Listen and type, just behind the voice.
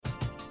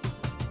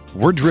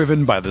We're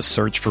driven by the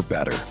search for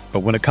better. But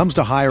when it comes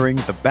to hiring,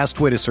 the best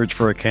way to search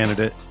for a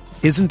candidate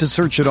isn't to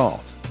search at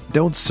all.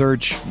 Don't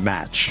search,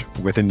 match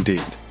with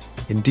Indeed.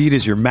 Indeed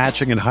is your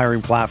matching and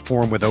hiring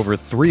platform with over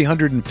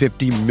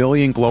 350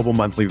 million global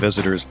monthly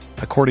visitors,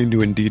 according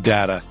to Indeed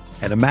data,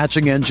 and a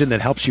matching engine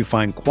that helps you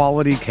find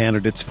quality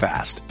candidates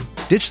fast.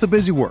 Ditch the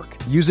busy work.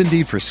 Use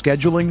Indeed for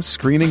scheduling,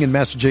 screening, and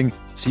messaging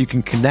so you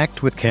can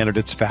connect with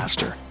candidates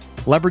faster.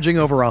 Leveraging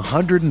over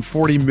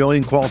 140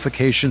 million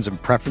qualifications and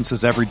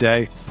preferences every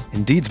day,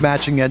 Indeed's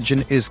matching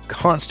engine is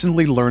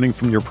constantly learning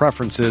from your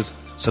preferences,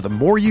 so the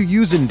more you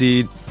use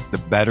Indeed, the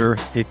better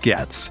it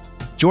gets.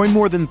 Join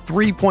more than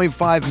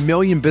 3.5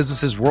 million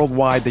businesses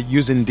worldwide that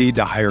use Indeed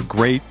to hire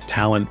great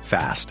talent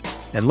fast.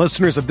 And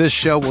listeners of this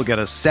show will get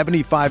a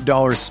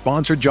 $75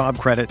 sponsored job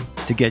credit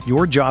to get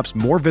your jobs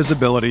more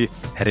visibility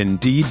at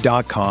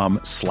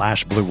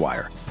Indeed.com/Blue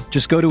Wire.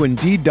 Just go to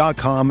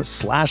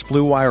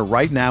Indeed.com/Blue Wire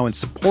right now and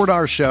support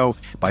our show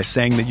by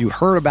saying that you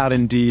heard about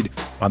Indeed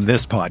on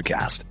this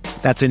podcast.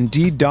 That's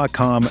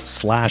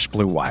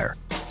Indeed.com/Blue Wire.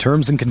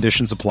 Terms and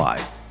conditions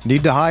apply.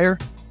 Need to hire?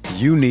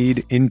 You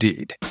need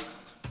Indeed.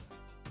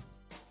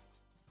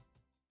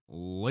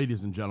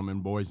 Ladies and gentlemen,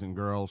 boys and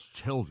girls,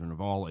 children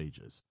of all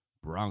ages,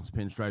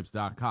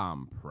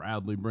 BronxPinstripes.com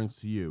proudly brings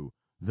to you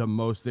the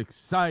most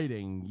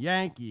exciting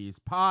Yankees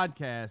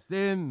podcast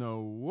in the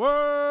world,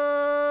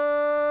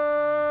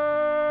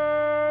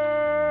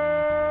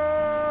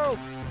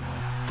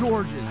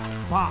 George's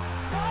Box.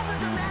 All the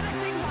dramatic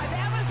things I've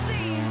ever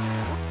seen.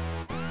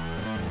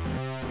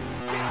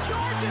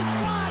 George's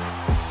Box.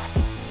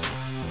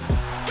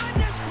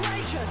 Goodness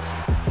gracious.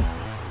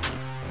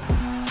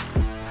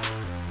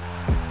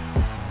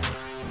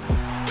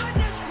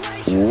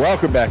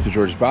 Welcome back to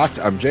George's Box.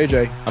 I'm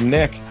JJ. I'm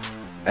Nick.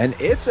 And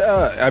it's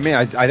I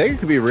think it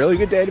could be a really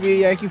good day to be a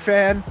Yankee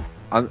fan,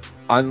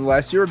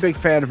 unless you're a big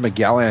fan of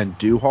Miguel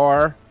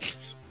Andujar,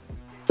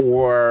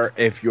 or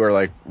if you're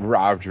like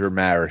Roger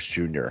Maris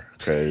Jr.,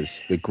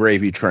 because the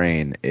gravy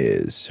train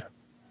is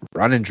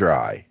running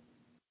dry.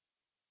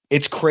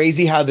 It's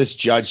crazy how this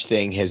Judge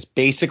thing has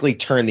basically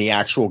turned the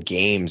actual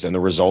games and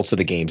the results of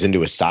the games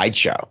into a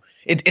sideshow.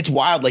 It's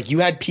wild. Like, you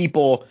had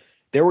people,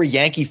 there were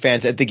Yankee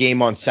fans at the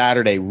game on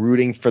Saturday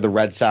rooting for the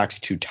Red Sox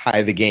to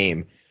tie the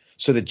game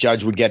so that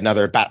Judge would get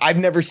another at bat. I've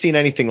never seen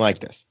anything like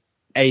this.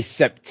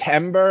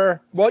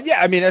 Well, yeah,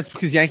 I mean, that's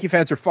because Yankee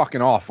fans are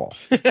fucking awful.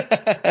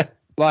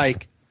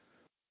 Like,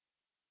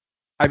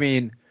 I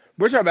mean,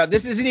 we're talking about,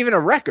 this isn't even a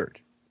record.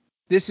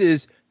 This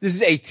is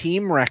a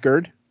team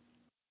record.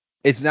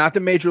 It's not the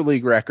Major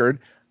League record.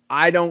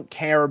 I don't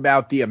care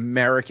about the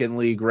American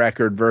League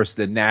record versus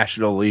the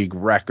National League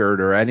record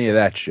or any of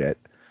that shit.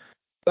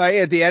 Like,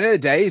 at the end of the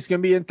day, he's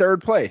going to be in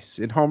third place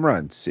in home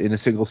runs in a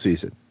single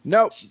season.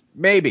 No,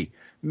 maybe.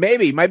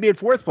 Might be in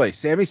fourth place.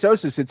 Sammy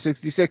Sosa's hit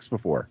 66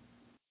 before.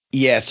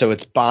 Yeah, so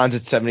it's Bonds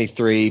at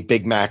 73,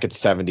 Big Mac at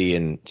 70,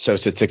 and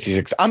Sosa at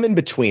 66. I'm in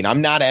between.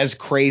 I'm not as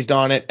crazed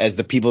on it as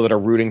the people that are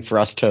rooting for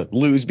us to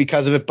lose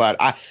because of it, but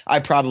I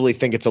probably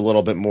think it's a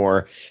little bit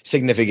more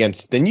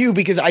significant than you,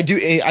 because I do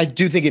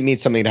think it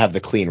means something to have the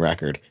clean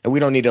record. And we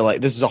don't need to, like,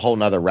 this is a whole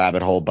nother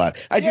rabbit hole, but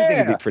I do think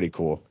it'd be pretty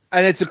cool.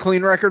 And it's a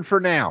clean record for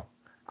now.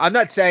 I'm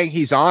not saying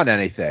he's on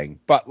anything,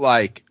 but,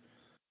 like,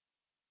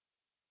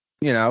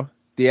 you know,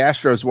 the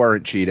Astros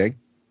weren't cheating.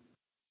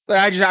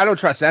 Like, I don't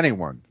trust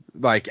anyone,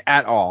 like,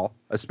 at all,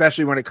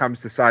 especially when it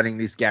comes to signing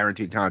these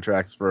guaranteed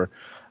contracts for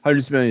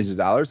hundreds of millions of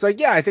dollars. Like,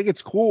 yeah, I think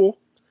it's cool,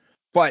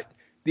 but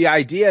the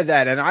idea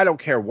that, and I don't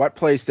care what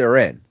place they're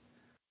in,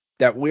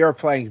 that we are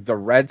playing the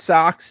Red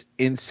Sox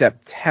in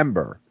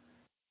September,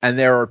 and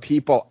there are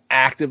people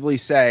actively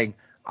saying,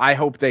 I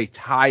hope they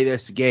tie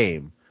this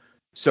game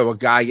so a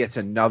guy gets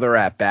another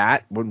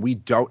at-bat when we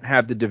don't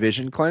have the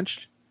division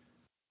clinched,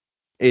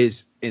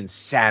 is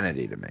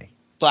insanity to me.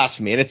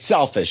 Blasphemy, and it's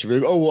selfish.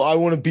 Like, oh, well, I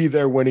want to be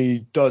there when he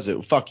does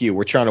it. Fuck you.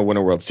 We're trying to win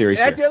a World Series.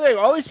 That's the other thing.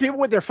 All these people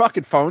with their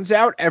fucking phones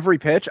out every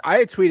pitch. I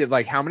had tweeted,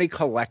 like, how many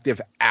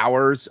collective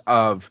hours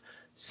of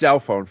cell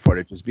phone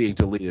footage is being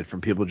deleted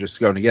from people just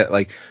going to get,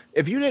 like,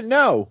 if you didn't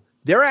know,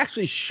 they're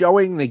actually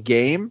showing the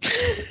game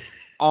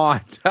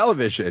on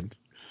television.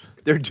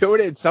 They're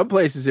doing it in some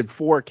places in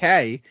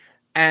 4K,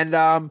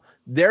 and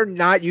they're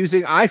not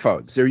using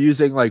iPhones. They're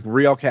using, like,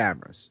 real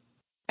cameras.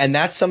 And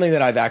that's something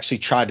that I've actually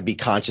tried to be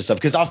conscious of,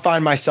 because I'll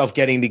find myself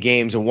getting to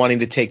games and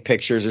wanting to take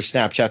pictures or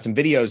Snapchats and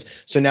videos.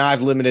 So now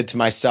I've limited to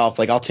myself.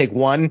 Like, I'll take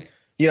one,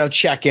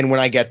 check in when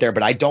I get there,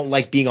 but I don't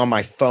like being on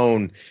my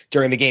phone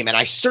during the game. And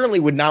I certainly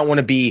would not want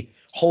to be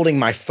holding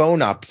my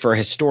phone up for a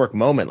historic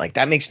moment. Like,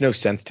 that makes no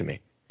sense to me.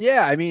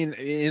 Yeah, I mean,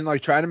 in,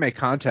 like, trying to make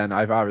content,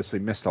 I've obviously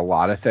missed a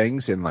lot of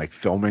things in, like,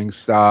 filming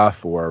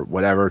stuff or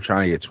whatever,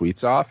 trying to get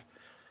tweets off.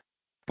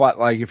 But,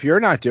 like, if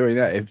you're not doing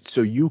that,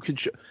 so you could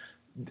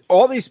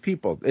all these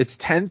people, it's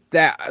 10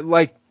 that,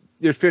 like,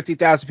 there's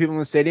 50,000 people in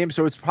the stadium,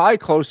 so it's probably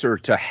closer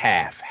to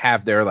half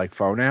have their, like,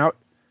 phone out.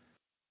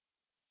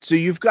 So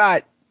you've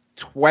got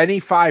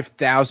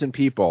 25,000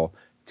 people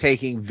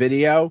taking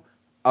video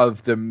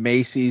of the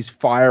Macy's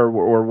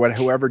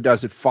whoever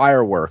does it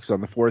fireworks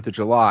on the 4th of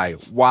July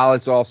while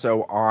it's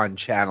also on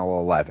Channel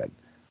 11.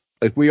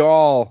 Like, we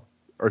all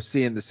are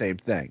seeing the same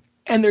thing.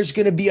 And there's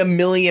going to be a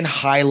million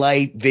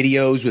highlight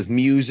videos with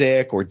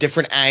music or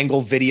different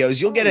angle videos.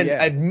 You'll get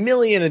a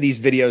million of these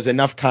videos,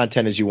 enough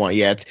content as you want.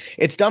 Yeah,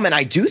 it's dumb. And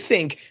I do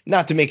think,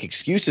 not to make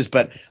excuses,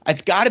 but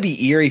it's got to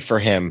be eerie for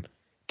him.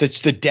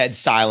 That's the dead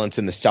silence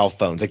in the cell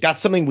phones. Like,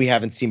 that's something we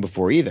haven't seen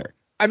before either.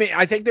 I mean,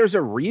 I think there's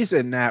a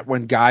reason that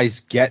when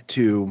guys get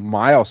to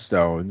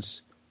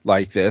milestones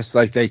like this,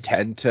 like they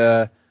tend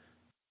to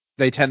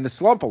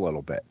slump a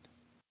little bit.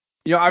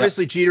 You know,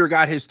 obviously Jeter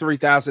got his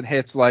 3,000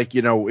 hits, like,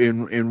 you know,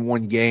 in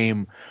one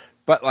game,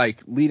 but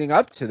like leading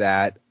up to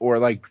that, or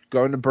like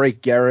going to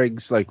break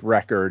Gehrig's like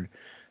record,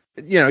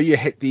 you know, you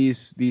hit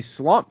these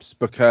slumps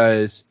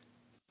because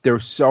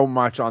there's so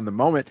much on the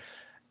moment.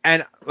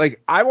 And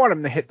like, I want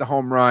him to hit the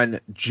home run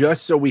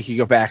just so we could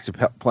go back to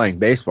playing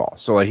baseball,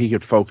 so like he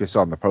could focus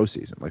on the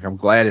postseason. Like, I'm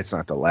glad it's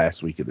not the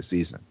last week of the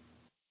season.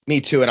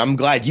 Me too, and I'm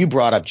glad you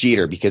brought up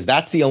Jeter because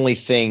that's the only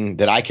thing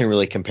that I can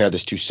really compare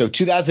this to. So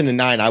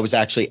 2009, I was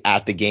actually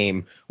at the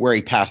game where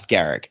he passed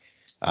Gehrig,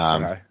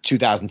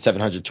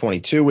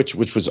 2,722, which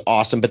was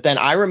awesome. But then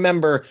I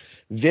remember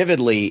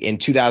vividly in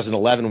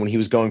 2011 when he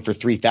was going for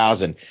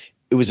 3,000.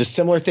 It was a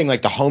similar thing.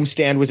 Like, the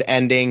homestand was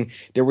ending,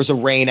 there was a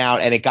rain out,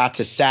 and it got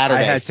to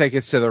Saturday. I had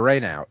tickets to the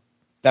rain out.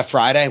 That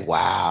Friday?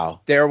 Wow.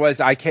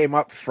 I came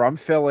up from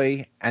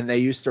Philly, and they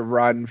used to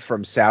run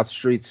from South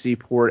Street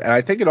Seaport, and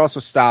I think it also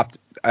stopped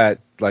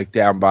at like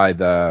down by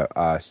the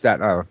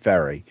Staten Island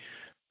ferry,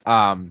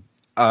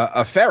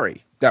 a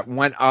ferry that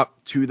went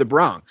up to the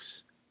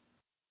Bronx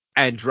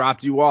and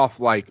dropped you off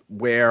like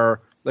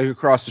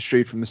across the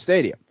street from the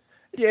stadium.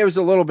 Yeah, it was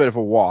a little bit of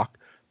a walk,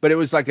 but it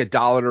was like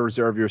 $1 to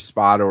reserve your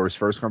spot, or it was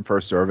first come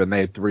first serve, and they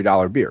had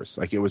 $3 beers.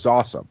 Like, it was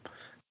awesome.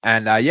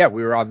 And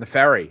we were on the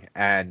ferry,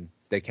 and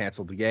they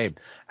canceled the game.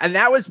 And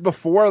that was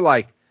before,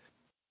 like,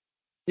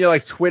 you know,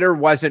 like Twitter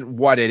wasn't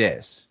what it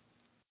is.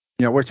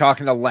 You know, we're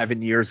talking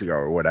 11 years ago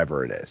or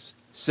whatever it is.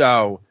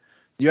 So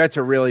you had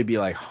to really be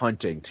like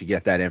hunting to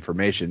get that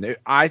information.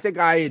 I think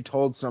I had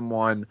told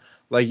someone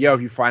like, yo,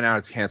 if you find out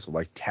it's canceled,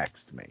 like,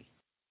 text me.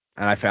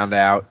 And I found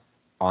out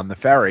on the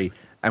ferry,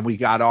 and we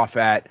got off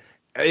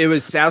it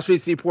was South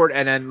Street Seaport,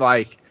 and then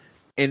like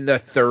in the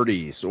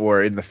 30s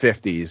or in the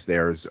 50s,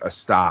 there's a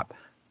stop,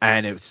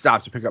 and it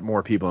stops to pick up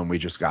more people, and we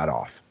just got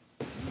off.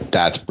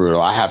 That's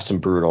brutal. I have some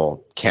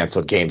brutal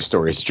canceled game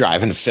stories,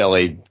 driving to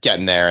Philly,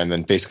 getting there, and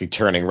then basically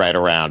turning right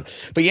around.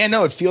 But yeah,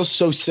 no, it feels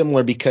so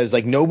similar because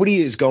like nobody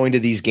is going to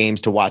these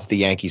games to watch the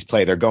Yankees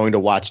play. They're going to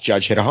watch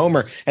Judge hit a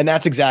homer, and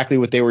that's exactly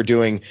what they were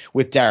doing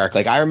with Derek.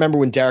 Like, I remember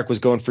when Derek was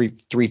going for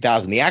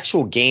 3,000, the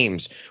actual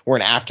games were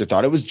an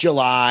afterthought. It was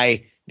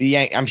July.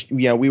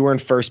 We were in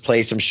first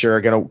place, I'm sure,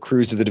 going to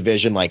cruise to the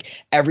division. Like,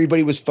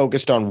 everybody was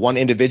focused on one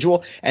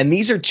individual. And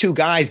these are two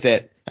guys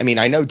that, I mean,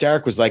 I know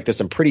Derek was like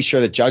this. I'm pretty sure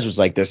that Judge was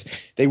like this.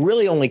 They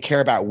really only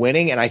care about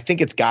winning. And I think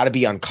it's got to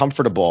be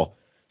uncomfortable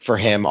for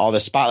him, all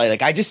the spotlight.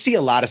 Like, I just see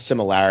a lot of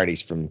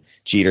similarities from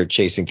Jeter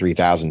chasing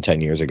 3,000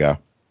 10 years ago.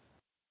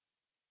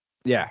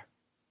 Yeah.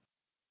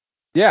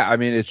 Yeah. I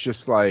mean, it's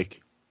just like,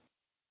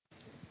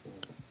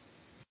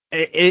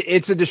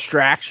 it's a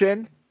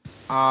distraction.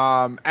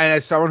 And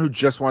as someone who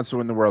just wants to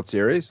win the World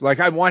Series, like,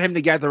 I want him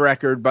to get the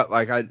record, but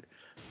like,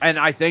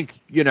 I think,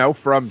 you know,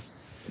 from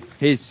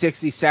his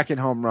 62nd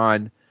home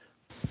run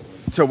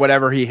to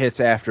whatever he hits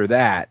after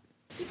that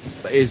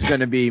is going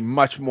to be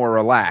much more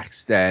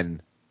relaxed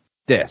than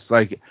this.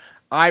 Like,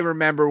 I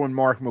remember when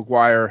Mark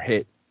McGwire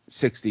hit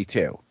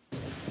 62.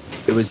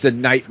 It was the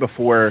night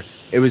before.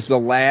 It was the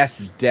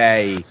last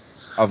day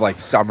of like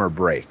summer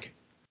break.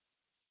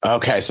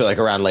 Okay, so like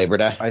around Labor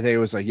Day? I think it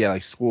was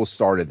like school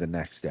started the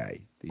next day.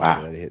 The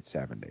year that he hit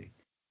 70.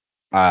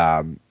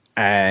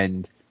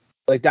 And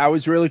like, that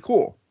was really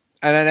cool.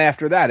 And then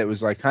after that, it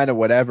was like kind of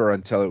whatever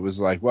until it was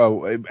like,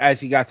 well,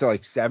 as he got to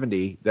like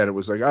 70, then it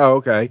was like, oh,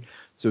 okay.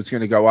 So it's going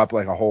to go up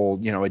like a whole,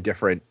 you know, a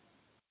different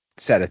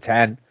set of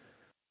 10.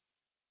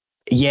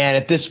 Yeah, and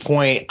at this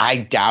point, I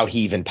doubt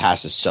he even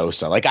passes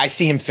Sosa. Like, I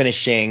see him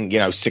finishing, you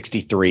know,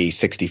 63,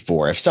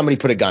 64, if somebody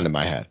put a gun to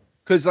my head.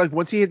 Because like,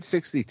 once he hits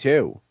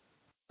 62,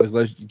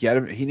 let's get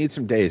him. He needs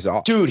some days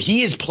off. Dude,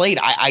 he has played.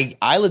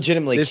 I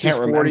legitimately can't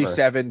remember. This is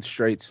 47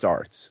 straight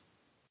starts.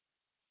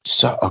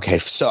 So, okay.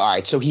 So, all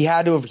right. So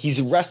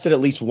he's rested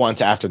at least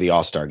once after the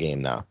All-Star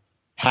game, though.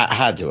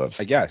 Had to have.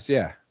 I guess,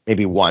 yeah.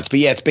 Maybe once. But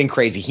yeah, it's been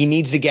crazy. He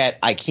needs to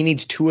get, he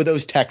needs 2 of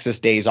those Texas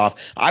days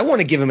off. I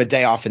want to give him a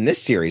day off in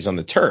this series on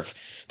the turf,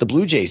 the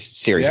Blue Jays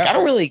series. Yeah. I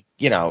don't really,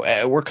 you know,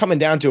 we're coming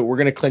down to it. We're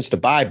going to clinch the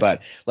bye.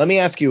 But let me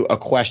ask you a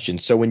question.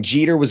 So when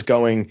Jeter was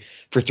going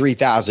for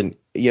 3,000,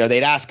 you know,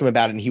 they'd ask him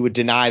about it, and he would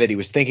deny that he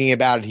was thinking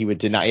about it. He would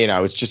deny, you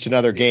know, it's just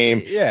another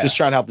game, just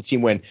trying to help the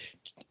team win.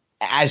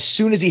 As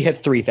soon as he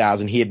hit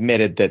 3,000, he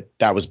admitted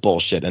that was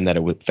bullshit and that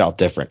it felt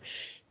different.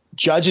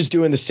 Judge is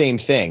doing the same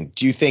thing.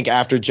 Do you think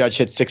after Judge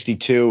hits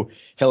 62,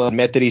 he'll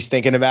admit that he's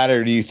thinking about it,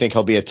 or do you think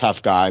he'll be a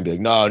tough guy and be like,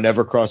 no,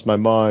 never crossed my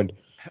mind?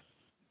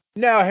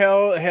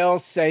 No, he'll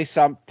say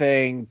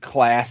something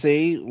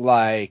classy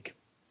like,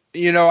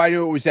 I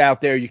knew it was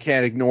out there. You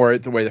can't ignore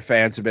it the way the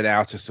fans have been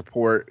out to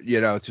support,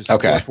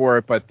 for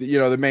it. But,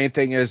 the main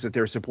thing is that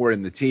they're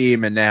supporting the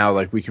team. And now,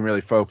 like, we can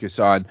really focus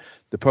on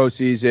the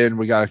postseason.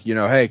 We got,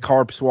 hey,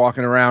 Carp's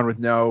walking around with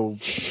no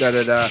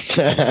da-da-da.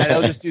 And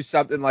he'll just do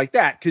something like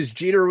that. Because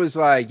Jeter was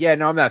like, yeah,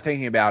 no, I'm not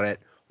thinking about it,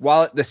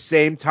 while at the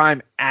same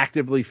time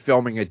actively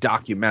filming a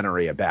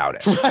documentary about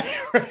it.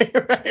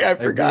 Right. I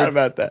forgot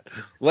about that.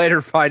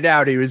 Later find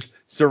out he was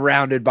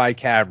surrounded by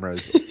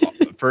cameras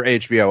for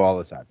HBO all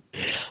the time.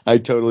 I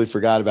totally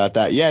forgot about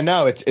that. Yeah,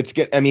 no, it's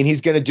good. I mean,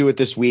 he's going to do it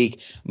this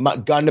week.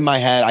 Gun to my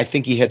head, I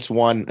think he hits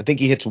one. I think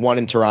he hits one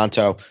in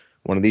Toronto,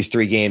 one of these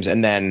 3 games.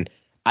 And then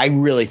I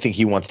really think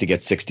he wants to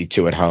get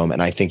 62 at home,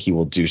 and I think he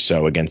will do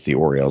so against the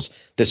Orioles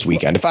this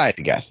weekend, if I had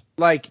to guess.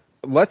 Like,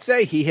 let's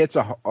say he hits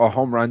a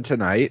home run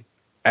tonight,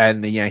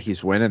 and the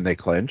Yankees win and they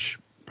clinch.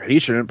 He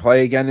shouldn't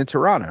play again in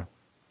Toronto.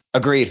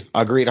 Agreed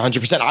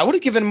 100%. I would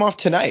have given him off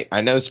tonight.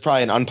 I know it's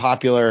probably an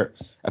unpopular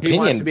opinion. He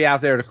wants to be out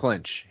there to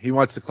clinch. He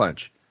wants to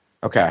clinch.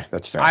 Okay,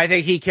 that's fair. I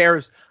think he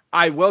cares.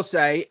 I will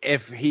say,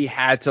 if he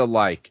had to,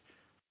 like,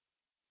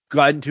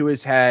 gun to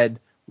his head,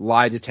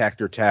 lie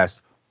detector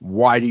test,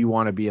 why do you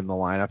want to be in the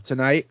lineup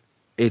tonight?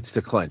 It's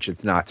to clinch.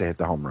 It's not to hit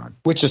the home run.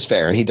 Which is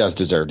fair, and he does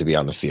deserve to be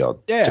on the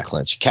field to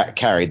clinch.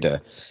 Carried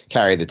the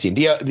team.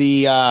 The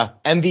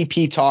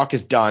MVP talk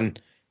is done.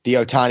 The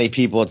Ohtani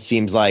people, it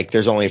seems like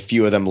there's only a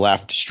few of them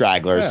left,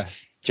 stragglers. Yeah.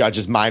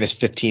 Judges minus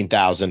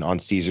 15,000 on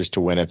Caesars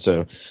to win it,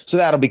 so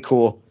that'll be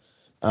cool.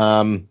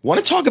 Want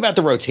to talk about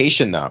the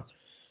rotation, though.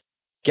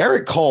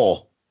 Garrett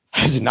Cole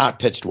has not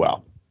pitched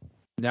well.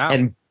 No.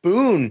 And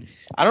Boone,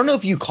 I don't know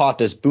if you caught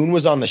this. Boone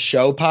was on the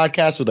Show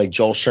podcast with like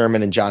Joel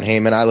Sherman and John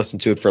Heyman. I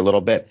listened to it for a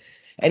little bit.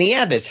 And he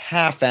had this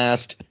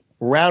half-assed,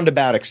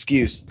 roundabout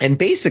excuse and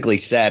basically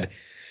said,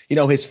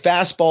 his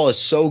fastball is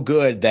so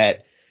good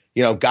that,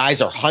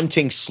 guys are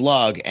hunting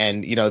slug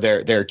and,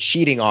 they're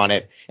cheating on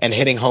it and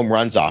hitting home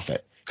runs off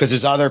it. Because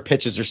his other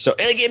pitches are so –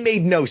 it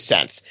made no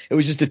sense. It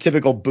was just a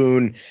typical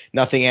Boone,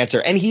 nothing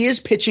answer. And he is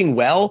pitching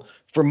well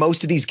for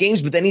most of these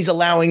games, but then he's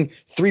allowing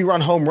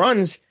 3-run home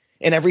runs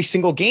in every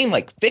single game.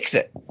 Like, fix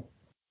it.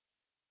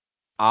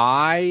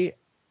 I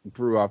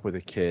grew up with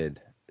a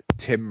kid,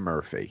 Tim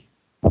Murphy.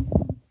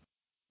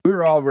 We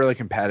were all really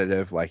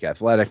competitive, like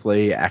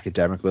athletically,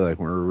 academically, like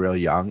when we were real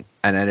young.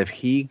 And then if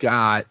he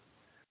didn't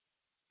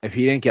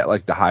get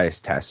like the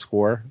highest test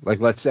score, like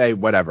let's say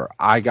whatever,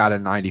 I got a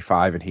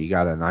 95 and he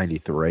got a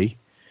 93,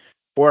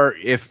 or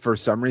if for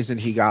some reason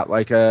he got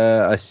like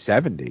a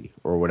 70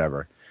 or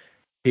whatever,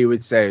 he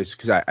would say it's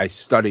because I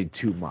studied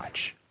too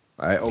much.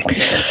 The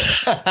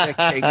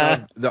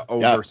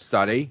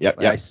overstudy.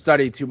 Yep. I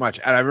studied too much.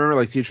 And I remember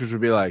like teachers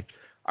would be like,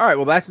 all right,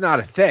 well, that's not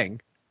a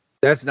thing.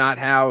 That's not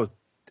how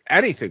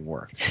anything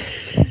works.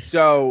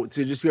 So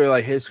to just go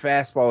like his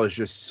fastball is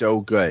just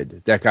so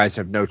good that guys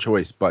have no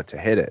choice but to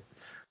hit it.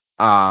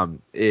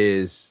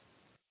 Is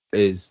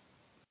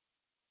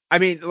I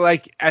mean,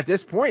 like at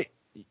this point,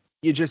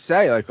 you just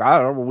say like, I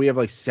don't know, we have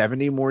like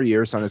 70 more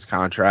years on his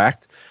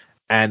contract.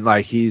 And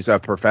like he's a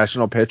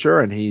professional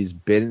pitcher, and he's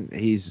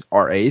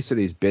our ace, and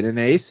he's been an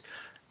ace,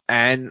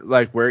 and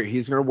like where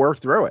he's gonna work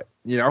through it.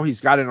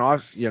 He's got an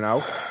off.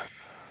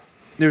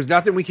 There's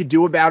nothing we can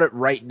do about it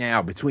right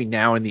now between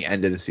now and the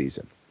end of the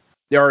season.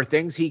 There are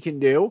things he can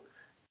do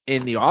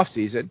in the off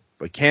season,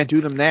 but can't do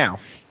them now.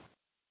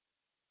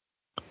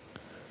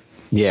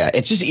 Yeah,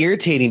 it's just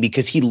irritating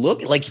because he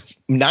looked like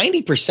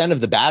 90% of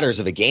the batters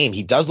of a game.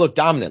 He does look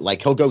dominant.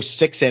 Like he'll go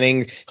 6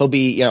 innings. He'll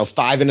be, 5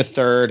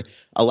 1/3,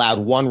 allowed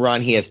 1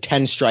 run. He has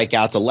 10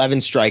 strikeouts, 11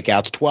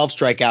 strikeouts, 12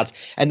 strikeouts.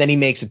 And then he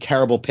makes a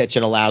terrible pitch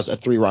and allows a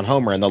 3-run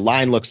homer. And the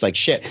line looks like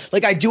shit.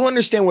 Like I do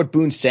understand what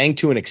Boone's saying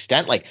to an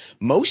extent. Like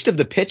most of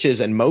the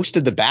pitches and most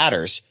of the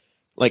batters,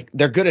 like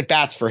they're good at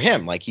bats for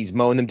him. Like he's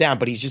mowing them down,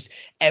 but he's just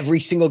every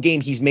single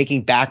game he's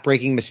making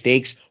backbreaking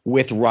mistakes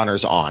with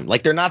runners on.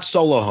 Like they're not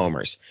solo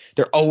homers.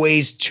 They're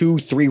always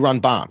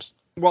 2-3-run bombs.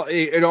 Well,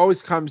 it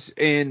always comes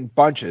in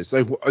bunches.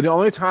 Like the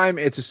only time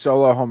it's a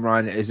solo home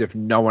run is if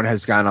no one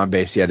has gone on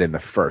base yet in the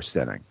first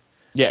inning.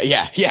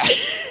 Yeah.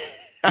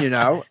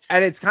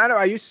 And it's kind of,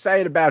 I used to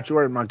say it about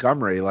Jordan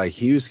Montgomery. Like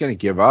he was going to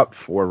give up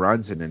 4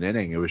 runs in an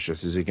inning. It was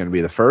just, is it going to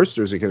be the first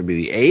or is it going to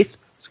be the 8th?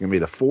 It's going to be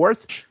the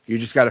 4th. You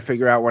just got to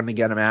figure out when to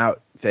get him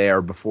out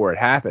there before it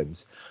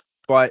happens.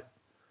 But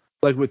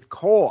like with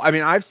Cole, I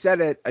mean, I've said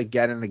it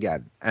again and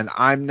again, and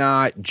I'm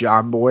not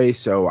John Boy,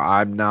 so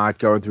I'm not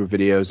going through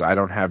videos. I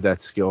don't have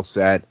that skill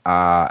set.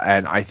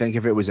 And I think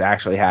if it was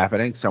actually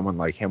happening, someone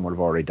like him would have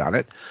already done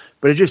it.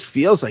 But it just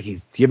feels like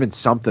he's giving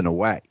something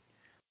away.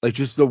 Like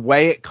just the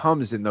way it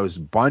comes in those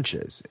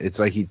bunches. It's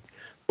like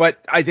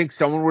but I think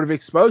someone would have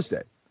exposed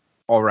it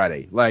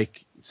already.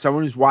 Like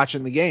someone who's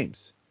watching the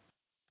games.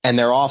 And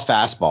they're all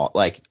fastball.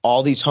 Like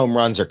all these home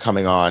runs are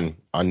coming on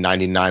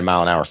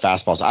 99-mile-an-hour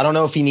fastballs. I don't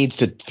know if he needs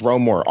to throw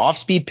more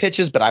off-speed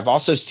pitches, but I've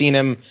also seen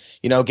him,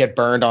 get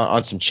burned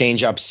on some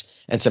changeups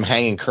and some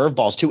hanging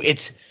curveballs too.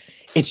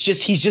 It's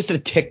just he's just a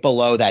tick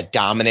below that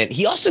dominant.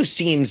 He also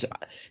seems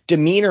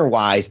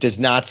demeanor-wise does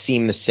not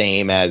seem the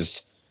same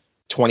as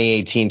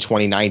 2018,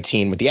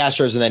 2019 with the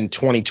Astros, and then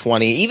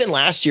 2020, even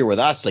last year with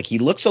us. Like he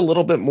looks a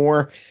little bit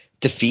more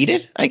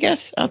defeated, I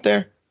guess, out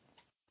there.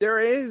 There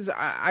is,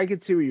 I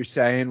could see what you're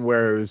saying,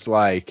 where it was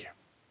like,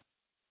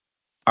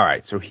 all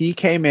right, so he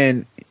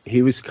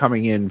was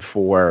coming in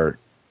for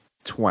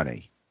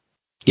 20.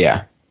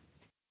 Yeah.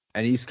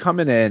 And he's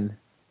coming in,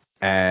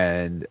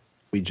 and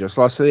we just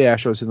lost to the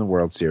Astros in the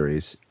World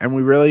Series, and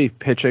we really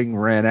pitching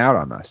ran out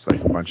on us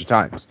like a bunch of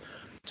times.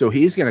 So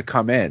he's going to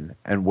come in,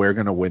 and we're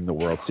going to win the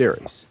World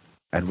Series.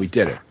 And we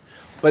did it.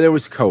 But it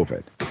was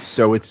COVID,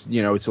 so it's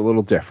a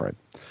little different.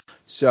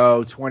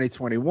 So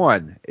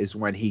 2021 is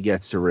when he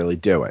gets to really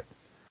do it.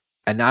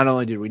 And not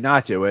only did we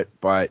not do it,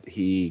 but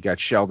he got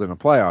shelled in a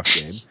playoff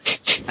game.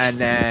 And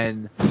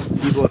then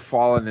people have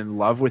fallen in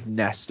love with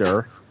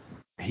Nestor.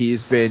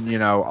 He's been,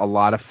 a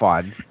lot of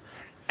fun.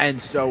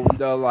 And so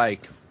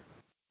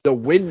the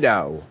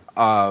window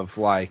of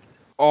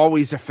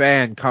always a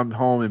fan comes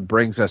home and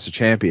brings us a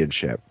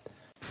championship.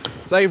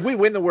 Like if we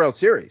win the World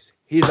Series,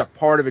 he's a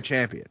part of a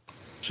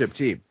championship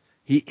team.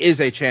 He is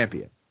a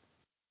champion.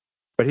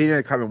 But he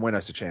didn't come and win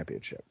us a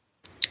championship.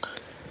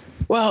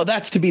 Well,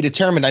 that's to be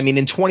determined. I mean,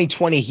 in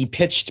 2020, he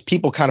pitched.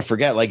 People kind of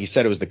forget, like you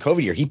said, it was the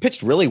COVID year. He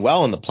pitched really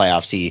well in the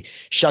playoffs. He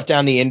shut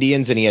down the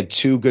Indians, and he had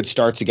 2 good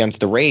starts against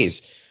the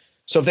Rays.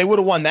 So if they would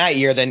have won that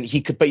year, then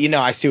he could. But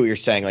I see what you're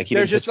saying. Like he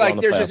didn't pitch well in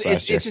the playoffs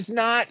last year. It's just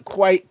not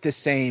quite the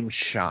same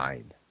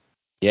shine.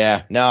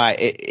 Yeah, no,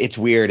 it's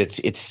weird.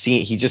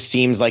 He just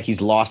seems like he's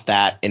lost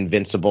that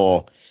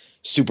invincible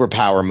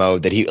superpower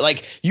mode that he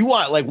you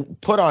want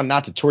put on,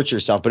 not to torture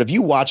yourself, but if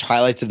you watch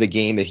highlights of the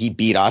game that he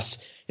beat us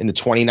in the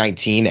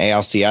 2019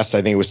 ALCS,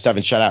 I think it was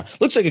 7 shutout,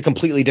 looks like a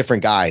completely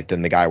different guy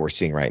than the guy we're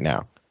seeing right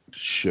now.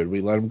 Should we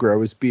let him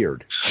grow his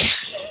beard?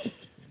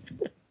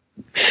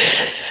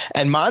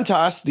 And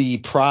Montas, the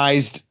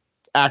prized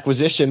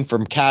acquisition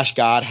from Cash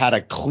God, had a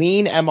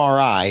clean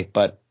MRI,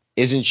 but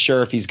isn't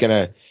sure if he's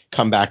going to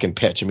come back and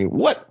pitch. I mean,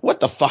 what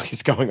the fuck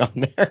is going on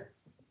there?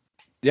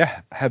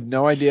 Yeah, have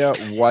no idea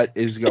what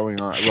is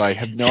going on.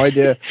 Have no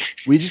idea.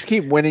 We just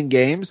keep winning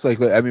games. We've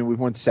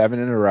won 7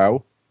 in a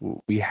row.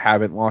 We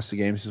haven't lost a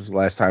game since the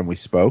last time we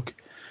spoke.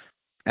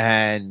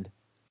 And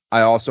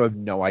I also have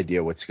no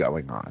idea what's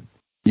going on.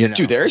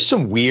 Dude, there's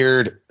some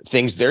weird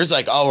things. There's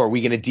are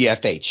we going to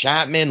DFA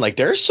Chapman?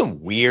 There's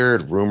some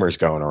weird rumors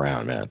going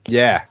around, man.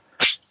 Yeah.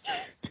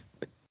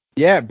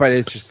 Yeah, but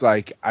it's just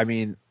I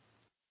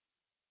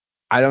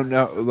don't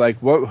know.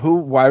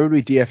 Why would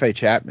we DFA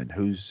Chapman?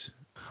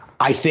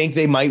 I think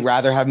they might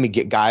rather have me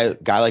get guy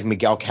like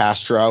Miguel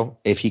Castro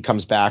if he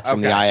comes back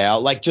from the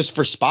IL, just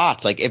for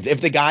spots.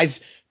 If the guy's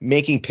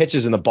making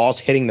pitches and the ball's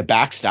hitting the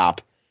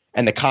backstop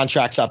and the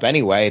contract's up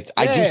anyway,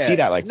 I do see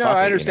that. No,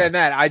 I understand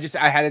that.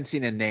 I hadn't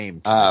seen a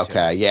name.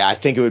 Okay, yeah, I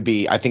think it'd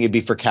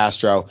be for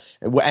Castro,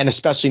 and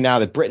especially now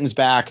that Britton's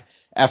back,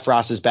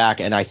 Efros is back,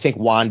 and I think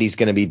Wandy's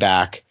going to be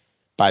back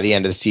by the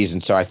end of the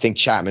season. So I think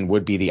Chapman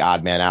would be the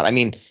odd man out. I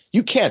mean,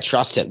 you can't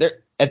trust him.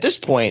 At this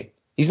point,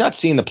 he's not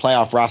seeing the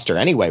playoff roster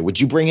anyway. Would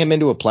you bring him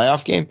into a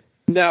playoff game?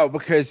 No,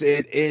 because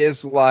it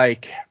is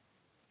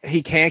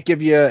he can't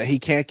give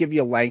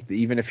you length,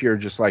 even if you're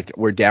just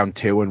we're down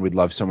 2 and we'd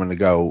love someone to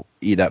go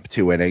eat up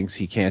 2 innings.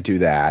 He can't do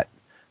that.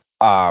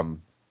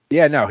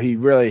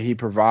 He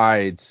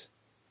provides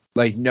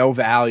no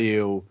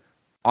value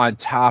on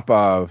top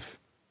of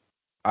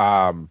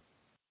on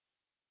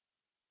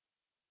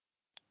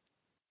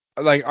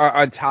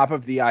top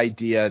of the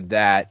idea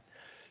that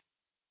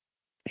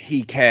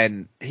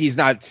he's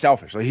not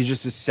selfish. He's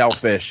just a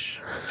selfish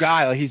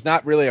guy. He's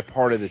not really a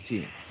part of the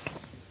team.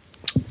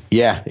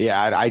 Yeah,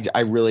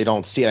 I really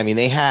don't see it. I mean,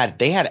 they had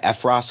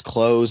Efros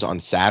close on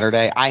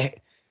Saturday.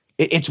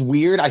 It's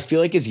weird. I feel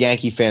like as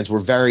Yankee fans, we're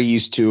very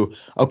used to,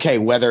 all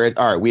right,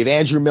 we have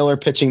Andrew Miller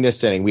pitching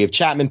this inning, we have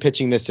Chapman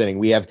pitching this inning,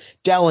 we have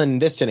Dellin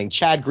this inning,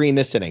 Chad Green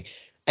this inning,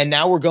 and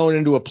now we're going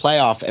into a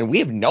playoff and we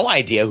have no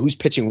idea who's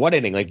pitching what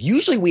inning.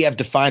 Usually we have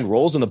defined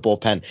roles in the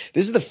bullpen.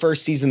 This is the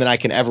first season that I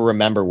can ever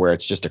remember where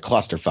it's just a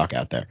clusterfuck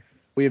out there.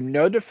 We have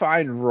no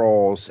defined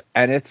roles,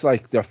 and it's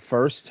the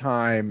first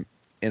time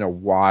in a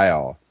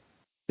while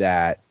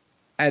that,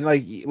 and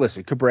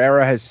listen,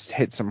 Cabrera has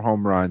hit some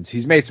home runs.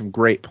 He's made some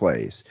great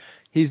plays.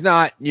 He's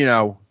not, he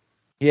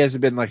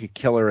hasn't been a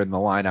killer in the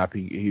lineup.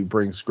 He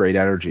brings great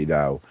energy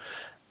though.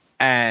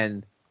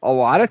 And a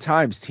lot of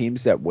times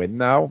teams that win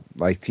though,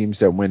 teams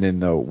that win in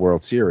the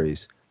World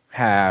Series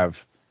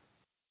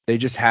they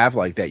just have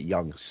that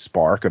young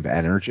spark of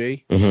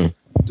energy. Mm-hmm.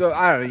 So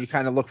I don't know, you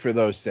kind of look for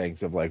those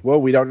things of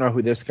we don't know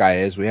who this guy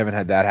is. We haven't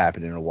had that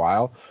happen in a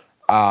while.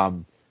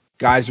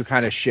 Guys are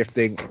kind of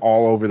shifting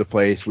all over the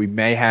place. We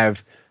may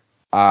have,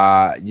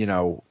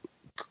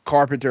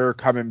 Carpenter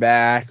coming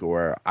back,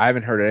 or I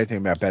haven't heard anything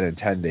about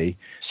Benintendi.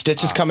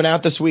 Stitch is coming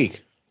out this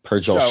week per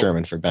Joel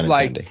Sherman for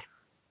Benintendi.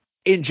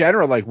 In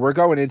general, we're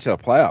going into the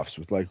playoffs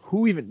with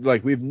who even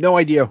we have no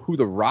idea who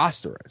the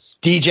roster is.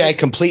 DJ,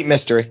 complete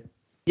mystery.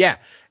 Yeah,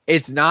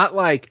 it's not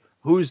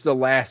who's the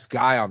last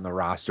guy on the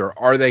roster?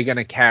 Are they going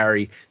to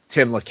carry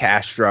Tim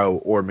LeCastro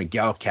or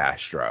Miguel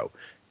Castro?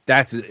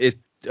 That's it.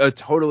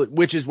 Totally,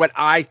 which is what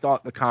I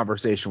thought the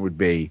conversation would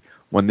be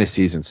when this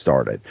season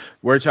started.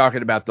 We're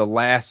talking about the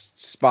last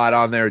spot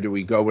on there. Do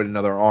we go with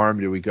another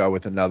arm? Do we go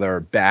with another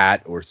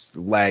bat or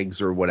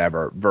legs or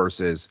whatever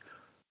versus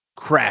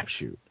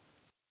crapshoot?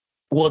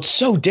 Well, it's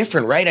so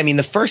different, right? I mean,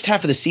 the first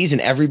half of the season,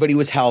 everybody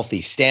was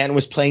healthy. Stan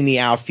was playing the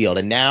outfield,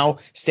 and now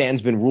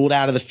Stan's been ruled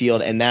out of the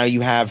field, and now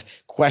you have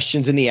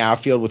questions in the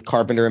outfield with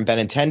Carpenter and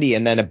Benintendi,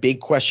 and then a big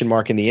question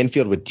mark in the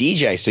infield with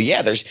DJ. So,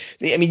 yeah,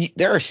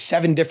 there are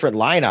 7 different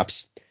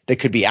lineups that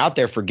could be out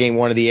there for game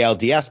 1 of the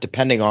ALDS,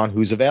 depending on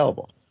who's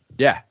available.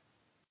 Yeah.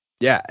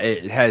 Yeah,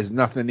 it has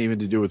nothing even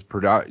to do with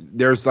production.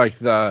 There's like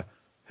the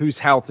who's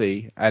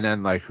healthy and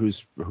then like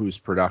who's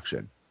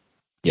production.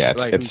 Yeah,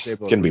 like it's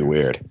going to be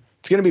weird.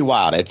 It's going to be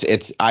wild.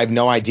 It's I have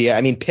no idea.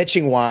 I mean,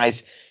 pitching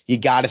wise, you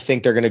got to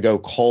think they're going to go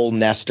Cole,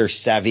 Nestor,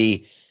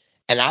 Sevy.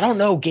 And I don't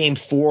know, game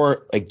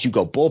 4, like, do you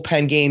go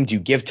bullpen game? Do you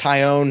give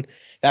Tyone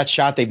that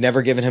shot? They've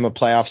never given him a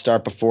playoff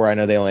start before. I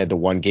know they only had the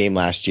 1 game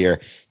last year.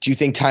 Do you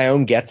think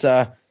Tyone gets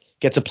a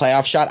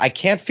playoff shot? I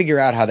can't figure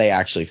out how they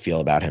actually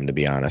feel about him, to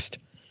be honest.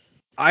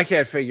 I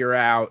can't figure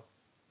out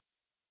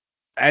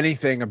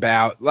anything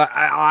about.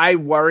 I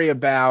worry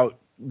about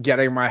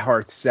getting my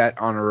heart set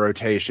on a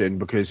rotation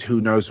because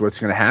who knows what's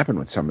going to happen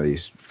with some of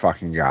these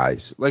fucking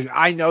guys. Like,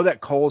 I know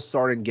that Cole's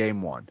starting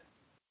game 1.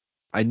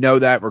 I know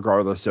that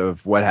regardless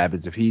of what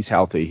happens. If he's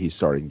healthy, he's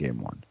starting game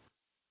 1.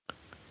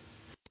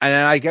 And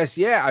then I guess,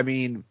 yeah, I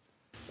mean,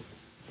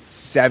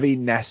 Sevy,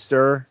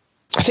 Nestor.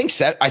 I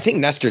think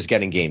Nestor's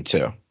getting game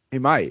 2. He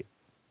might.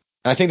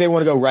 I think they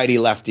want to go righty,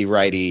 lefty,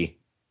 righty.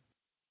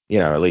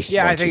 At least.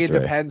 Yeah, 1, I think 2, it 3.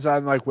 depends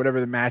on like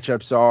whatever the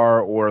matchups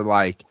are, or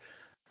like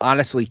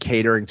honestly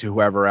catering to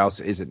whoever else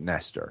isn't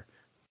Nestor.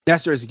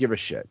 Nestor doesn't give a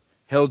shit.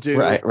 He'll do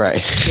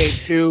right. Game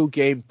 2,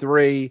 game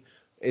 3.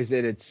 Is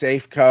it at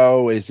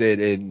Safeco? Is it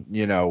in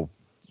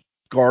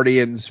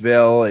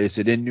Guardiansville? Is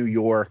it in New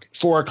York?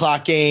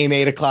 4:00 game,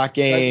 8:00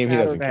 game. He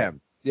doesn't care.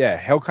 Yeah,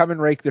 he'll come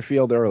and rake the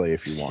field early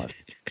if you want.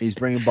 He's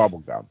bringing bubble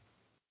gum.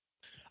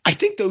 I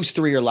think those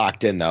 3 are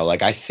locked in, though.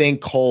 Like, I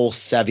think Cole,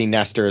 Sevy,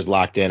 Nestor is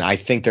locked in. I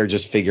think they're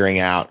just figuring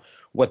out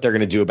what they're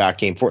going to do about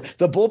game 4.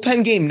 The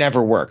bullpen game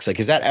never works. Like,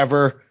 is that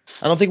ever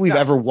 – I don't think we've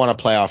ever won a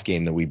playoff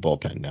game that we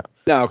bullpen now.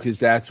 No, because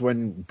that's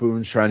when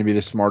Boone's trying to be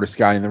the smartest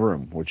guy in the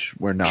room, which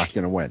we're not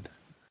going to win.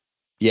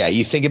 Yeah,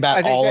 you think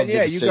about all of the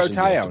decisions.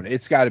 Yeah, you go Tyone.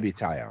 It's got to be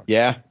Tyone.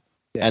 Yeah.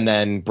 And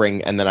then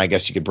I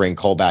guess you could bring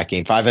Cole back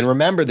game 5. And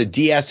remember, the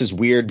DS is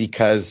weird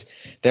because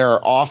there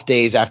are off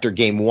days after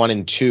game 1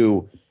 and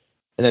 2.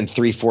 And then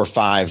 3, 4,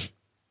 5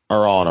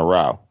 are all in a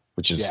row,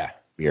 which is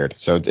weird.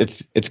 So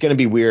it's going to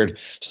be weird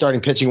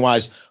starting pitching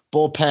wise.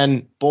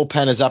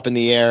 Bullpen is up in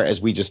the air,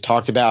 as we just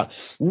talked about.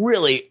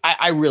 Really,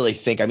 I really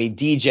think, I mean,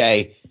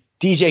 DJ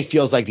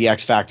feels like the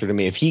X factor to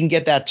me. If he can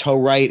get that toe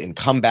right and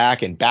come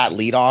back and bat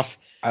leadoff,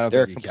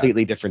 they're a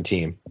completely different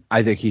team.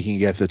 I think he can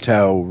get the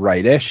toe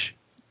right-ish.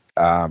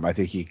 I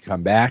think he can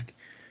come back.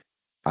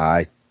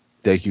 I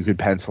think you could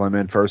pencil him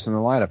in first in the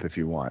lineup if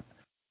you want.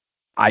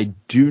 I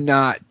do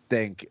not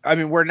think – I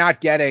mean, we're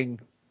not getting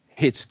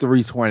hits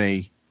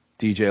 320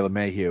 DJ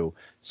LeMahieu.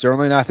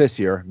 Certainly not this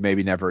year.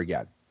 Maybe never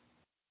again.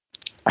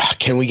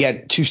 Can we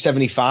get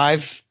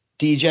 275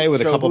 DJ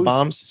with a couple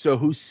bombs? So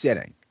who's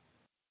sitting?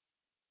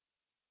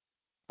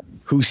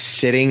 Who's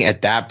sitting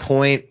at that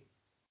point?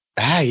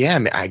 Yeah, I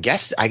mean, I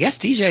guess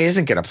DJ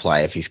isn't going to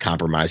play if he's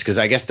compromised because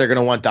I guess they're going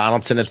to want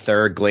Donaldson at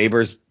third.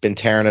 Glaber's been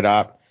tearing it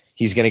up.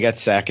 He's going to get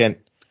second.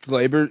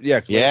 Glaber's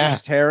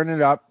tearing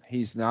it up.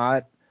 He's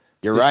not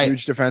 – You're right.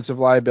 Huge defensive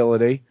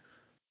liability.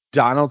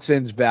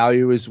 Donaldson's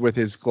value is with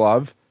his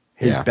glove.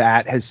 His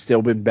bat has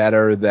still been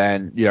better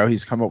than,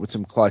 he's come up with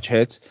some clutch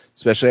hits,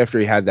 especially after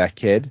he had that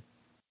kid.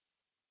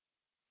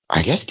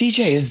 I guess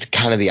DJ is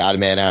kind of the odd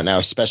man out now,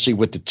 especially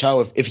with the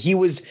toe. If he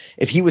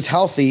was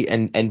healthy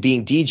and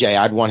being DJ,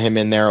 I'd want him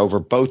in there over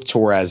both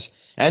Torres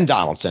and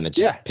Donaldson. It's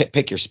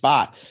pick your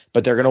spot.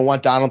 But they're going to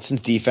want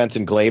Donaldson's defense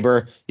and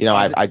Glaber.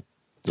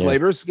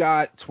 Glaber's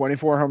got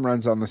 24 home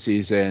runs on the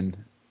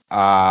season.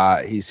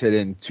 He's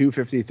hitting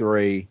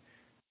 253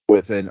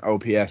 with an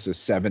OPS of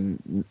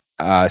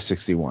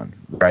 761,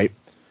 right?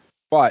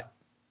 But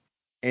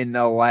in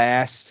the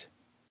last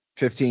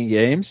 15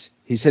 games,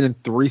 he's hitting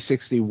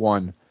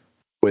 361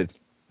 with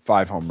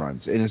 5 home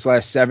runs. In his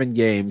last 7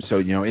 games, so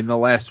in the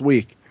last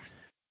week,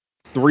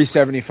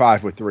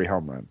 375 with 3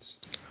 home runs.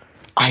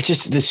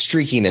 The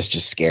streakiness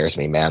just scares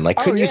me, man. Like,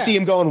 couldn't you see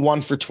him going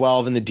 1 for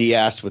 12 in the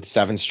DS with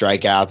 7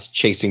 strikeouts,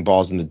 chasing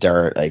balls in the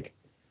dirt? Like,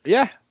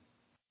 yeah.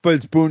 But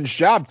it's Boone's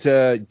job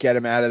to get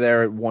him out of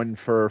there at 1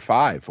 for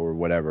 5 or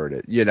whatever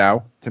it is,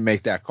 to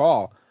make that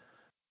call.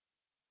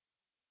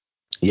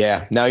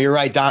 Yeah, no, you're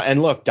right.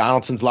 And look,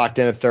 Donaldson's locked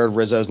in at third.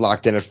 Rizzo's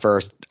locked in at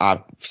first.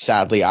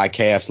 Sadly,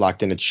 IKF's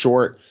locked in at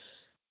short.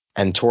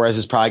 And Torres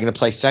is probably going to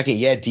play second.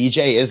 Yeah,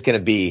 DJ is going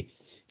to be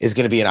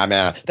an odd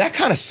man. That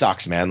kind of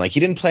sucks, man. Like, he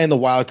didn't play in the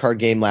wild card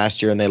game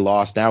last year and they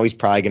lost. Now he's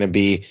probably going to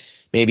be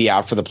maybe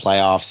out for the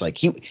playoffs. Like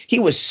he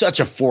was such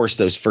a force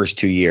those first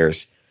 2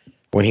 years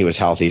when he was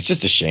healthy. It's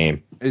just a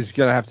shame. He's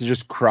gonna have to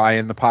just cry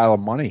in the pile of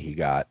money he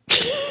got.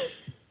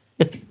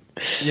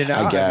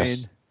 I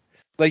guess.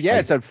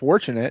 It's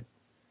unfortunate,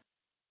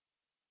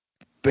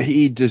 but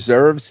he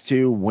deserves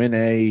to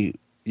win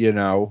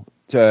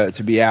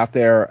to be out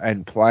there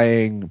and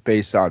playing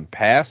based on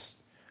past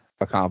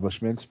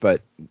accomplishments,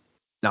 but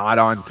not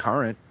on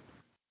current.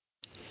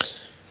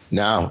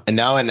 No, and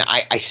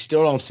I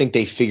still don't think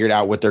they figured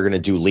out what they're going to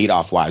do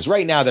leadoff wise.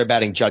 Right now, they're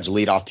batting Judge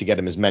leadoff to get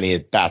him as many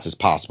at bats as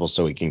possible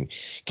so he can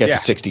get to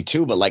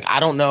 62. But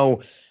I don't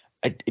know.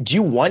 Do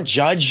you want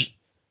Judge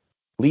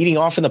leading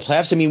off in the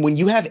playoffs? I mean, when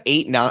you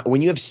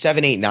have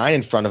 7, 8, 9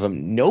 in front of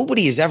him,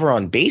 nobody is ever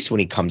on base when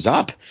he comes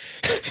up,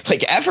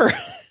 ever.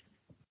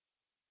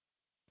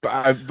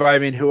 But I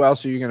mean, who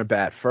else are you going to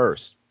bat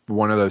first?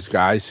 One of those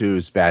guys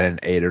who's batting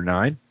 8 or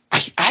 9.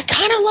 I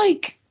kind of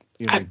like.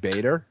 You like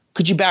Bader?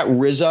 Could you bat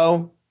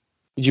Rizzo?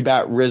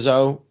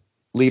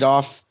 Lead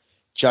off?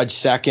 Judge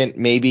second,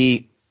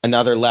 maybe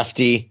another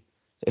lefty.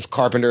 If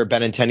Carpenter or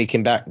Benintendi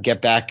can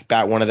get back,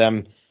 bat one of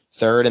them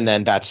third, and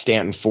then bat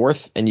Stanton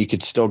fourth, and you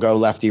could still go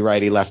lefty,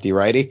 righty. I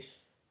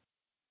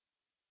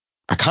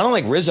kind of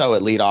like Rizzo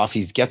at leadoff.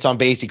 He gets on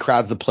base, he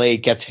crowds the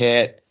plate, gets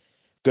hit,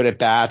 good at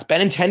bats.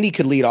 Benintendi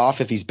could lead off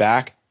if he's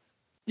back.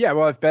 Yeah,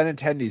 well, if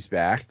Benintendi's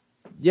back,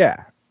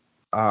 yeah.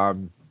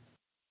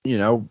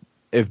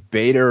 If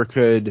Bader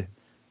could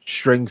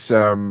string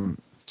some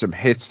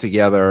hits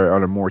together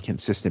on a more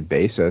consistent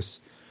basis,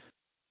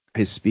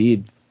 his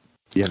speed,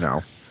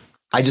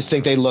 I just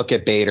think they look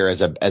at Bader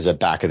as a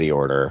back of the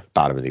order,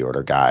 bottom of the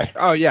order guy.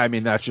 Oh yeah, I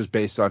mean that's just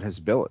based on his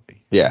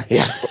ability. Yeah.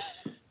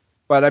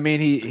 But I mean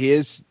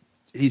he's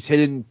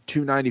hitting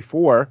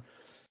 294.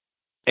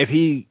 If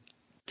he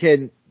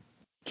can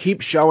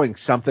keep showing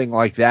something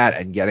like that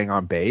and getting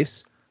on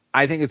base,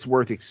 I think it's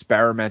worth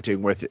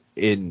experimenting with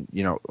in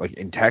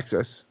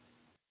Texas.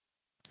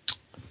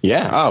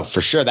 Yeah, oh,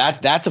 for sure.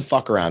 That's a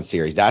fuck around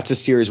series. That's a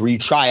series where you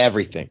try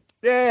everything.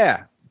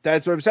 Yeah,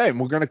 that's what I'm saying.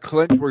 We're going to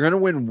clinch. We're going to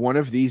win one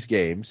of these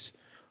games.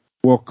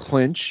 We'll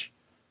clinch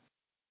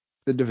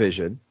the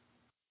division.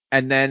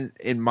 And then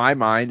in my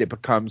mind, it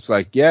becomes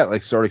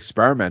start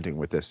experimenting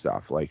with this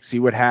stuff. See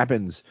what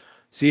happens.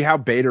 See how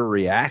Bader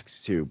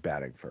reacts to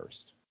batting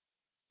first.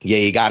 Yeah,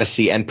 you got to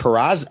see. And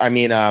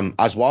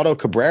Oswaldo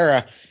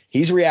Cabrera,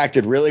 he's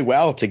reacted really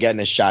well to getting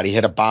his shot. He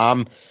hit a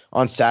bomb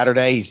on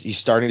Saturday. He's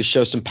starting to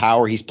show some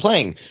power. He's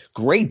playing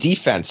great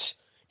defense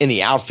in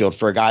the outfield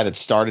for a guy that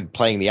started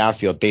playing the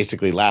outfield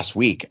basically last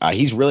week.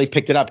 He's really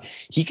picked it up.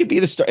 He could be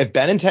the start. If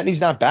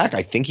Benintendi's not back,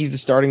 I think he's the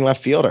starting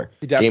left fielder.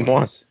 Game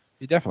one.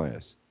 He definitely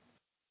is.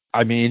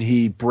 I mean,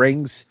 he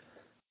brings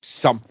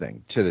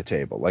something to the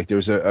table.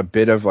 There's a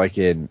bit of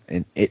an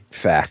it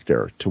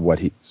factor to what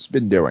he's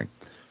been doing.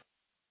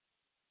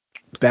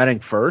 Batting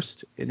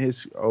first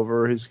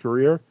over his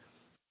career,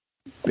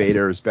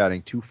 Bader is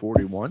batting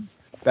 241.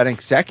 Batting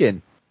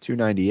second,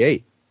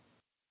 298.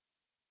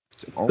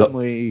 It's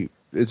only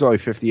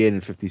 58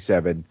 and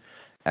 57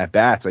 at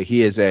bats.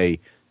 He is a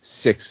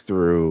 6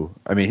 through.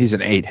 I mean, he's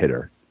an 8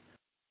 hitter.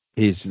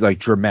 He's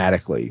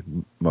dramatically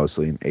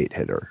mostly an 8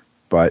 hitter,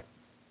 but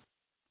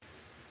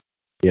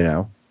I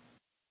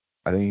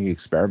think you can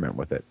experiment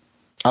with it.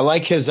 I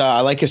like his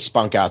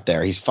spunk out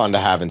there. He's fun to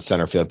have in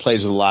center field.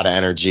 Plays with a lot of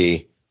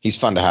energy. He's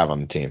fun to have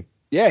on the team.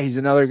 Yeah, he's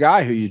another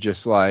guy who you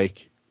just who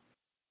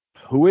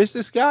is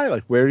this guy?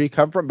 Where did he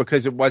come from?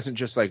 Because it wasn't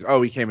just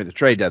he came at the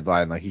trade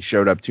deadline. He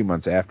showed up 2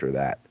 months after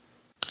that.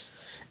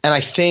 And I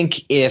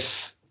think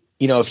if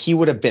he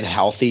would have been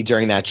healthy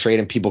during that trade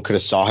and people could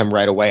have saw him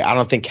right away, I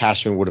don't think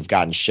Cashman would have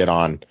gotten shit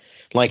on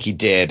like he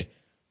did.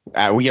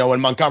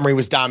 When Montgomery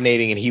was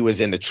dominating and he was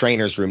in the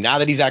trainer's room. Now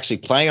that he's actually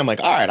playing, I'm all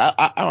right,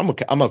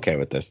 I'm okay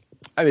with this.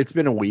 I mean, it's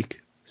been a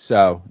week,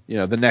 so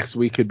the next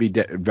week could be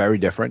very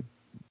different.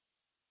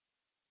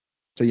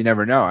 So you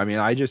never know. I mean,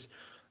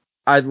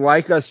 I'd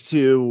like us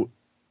to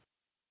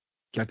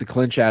get the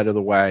clinch out of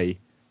the way,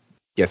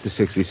 get the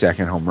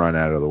 60-second home run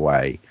out of the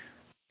way,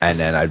 and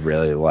then I'd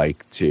really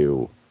like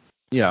to,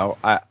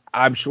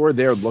 I'm sure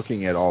they're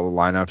looking at all the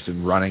lineups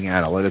and running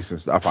analytics and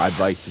stuff. I'd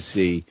like to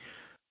see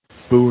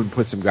Boone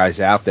put some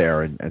guys out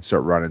there and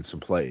start running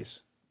some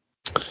plays.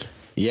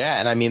 Yeah,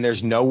 and I mean,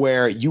 there's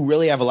nowhere you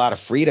really have a lot of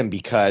freedom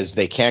because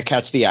they can't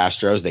catch the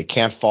Astros. They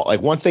can't fall.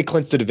 Once they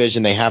clinch the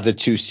division, they have the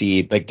 2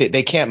 seed.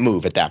 They can't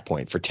move at that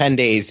point. For 10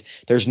 days,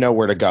 there's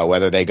nowhere to go,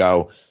 whether they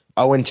go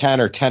 0-10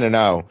 or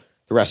 10-0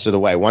 the rest of the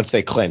way. Once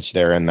they clinch,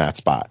 they're in that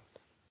spot.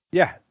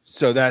 Yeah,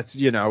 so that's,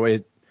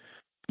 it.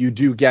 You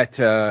do get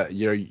to,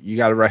 you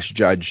got to rest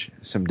Judge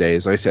some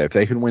days. Like I said, if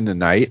they can win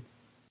tonight,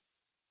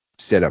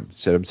 sit him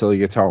till he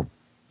gets home.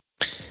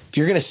 If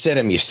you're going to sit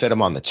him, you sit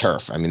him on the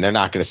turf. I mean, they're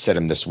not going to sit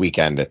him this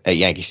weekend at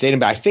Yankee Stadium,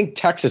 but I think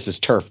Texas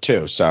is turf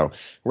too. So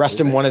rest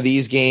him one of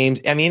these games.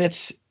 I mean,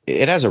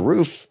 it has a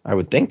roof, I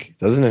would think.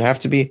 Doesn't it have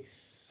to be?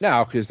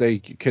 No, because they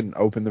couldn't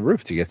open the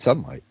roof to get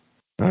sunlight.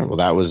 Oh, well,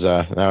 that was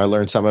now I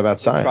learned something about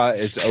science.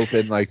 It's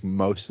open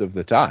most of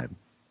the time.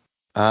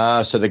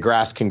 So the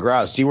grass can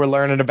grow. See, we're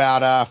learning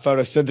about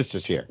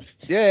photosynthesis here.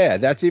 Yeah,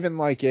 that's even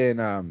like in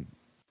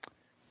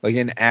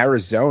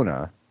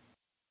Arizona,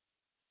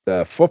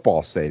 the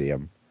football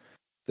stadium,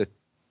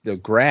 the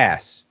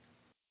grass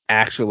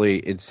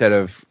actually, instead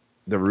of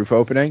the roof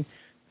opening,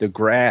 the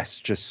grass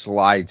just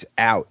slides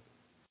out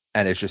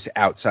and it's just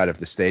outside of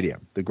the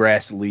stadium. The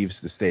grass leaves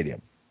the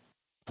stadium.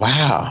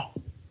 Wow.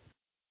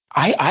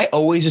 I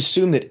always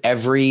assumed that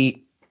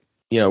every,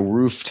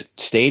 roofed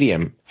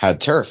stadium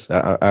had turf.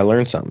 I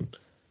learned something.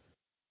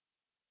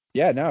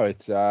 Yeah, no,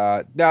 it's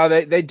no,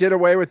 they did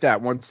away with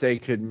that once they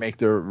could make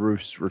their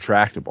roofs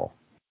retractable.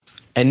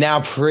 And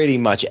now pretty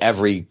much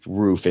every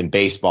roof in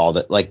baseball,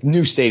 that like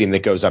new stadium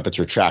that goes up, it's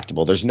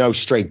retractable. There's no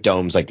straight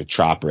domes like the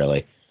Trop,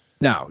 really.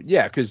 No,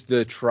 yeah, because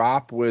the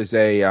Trop was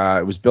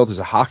it was built as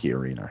a hockey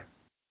arena.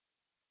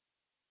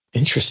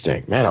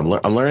 Interesting, man. I'm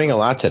learning a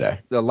lot today.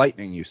 The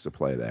Lightning used to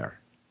play there.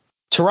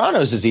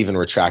 Toronto's is even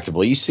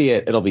retractable. You see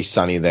it; it'll be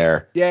sunny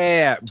there.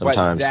 Yeah,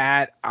 sometimes. But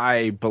that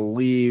I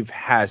believe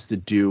has to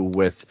do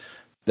with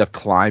the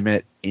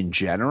climate in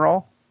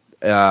general.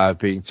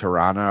 Being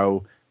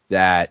Toronto,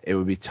 that it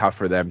would be tough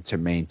for them to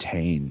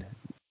maintain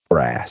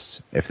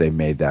grass if they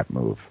made that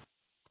move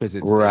because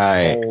it's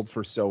cold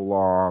for so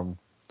long.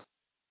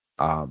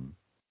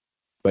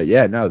 But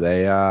yeah, no,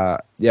 they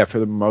for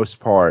the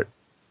most part,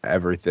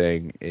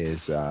 everything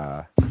is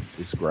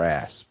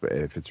grass, but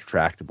if it's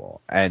retractable.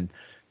 And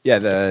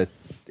yeah,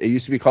 it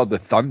used to be called the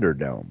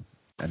Thunderdome,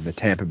 and the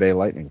Tampa Bay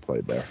Lightning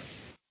played there.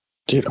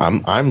 Dude,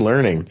 I'm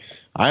learning.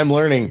 I'm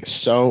learning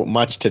so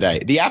much today.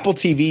 The Apple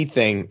TV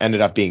thing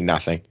ended up being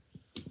nothing.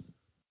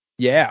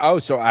 Yeah. Oh,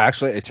 so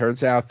actually, it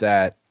turns out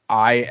that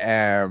I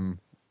am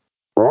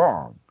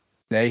wrong.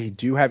 They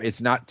do have.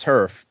 It's not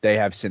turf. They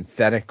have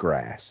synthetic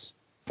grass.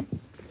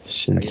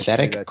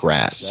 Synthetic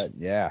grass.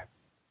 Yeah.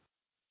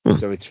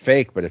 So it's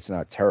fake, but it's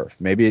not turf.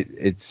 Maybe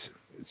it's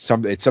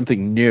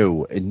something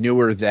new,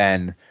 newer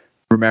than.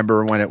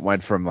 Remember when it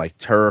went from like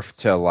turf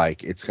to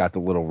like it's got the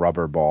little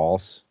rubber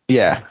balls?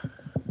 Yeah.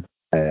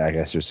 I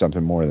guess there's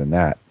something more than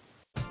that.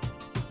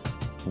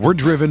 We're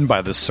driven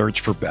by the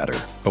search for better.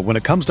 But when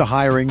it comes to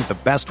hiring, the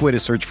best way to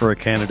search for a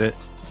candidate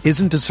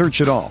isn't to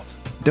search at all.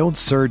 Don't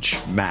search,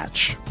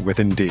 match with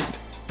Indeed.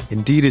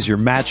 Indeed is your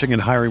matching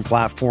and hiring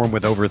platform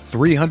with over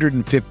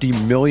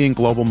 350 million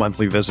global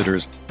monthly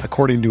visitors,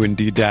 according to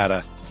Indeed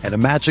data, and a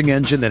matching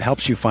engine that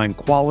helps you find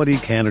quality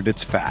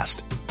candidates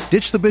fast.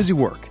 Ditch the busy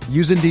work.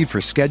 Use Indeed for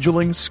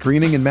scheduling,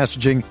 screening, and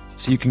messaging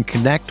so you can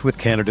connect with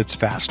candidates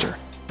faster.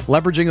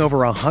 Leveraging over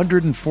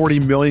 140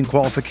 million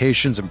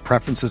qualifications and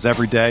preferences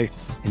every day,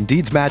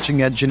 Indeed's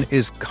matching engine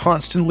is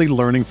constantly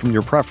learning from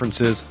your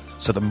preferences,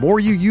 so the more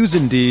you use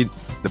Indeed,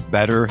 the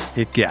better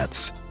it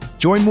gets.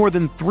 Join more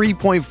than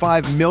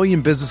 3.5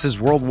 million businesses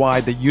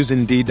worldwide that use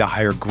Indeed to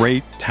hire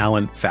great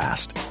talent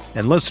fast.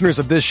 And listeners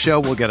of this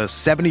show will get a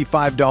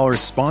 $75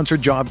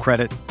 sponsored job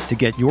credit to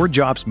get your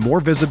jobs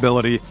more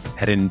visibility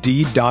at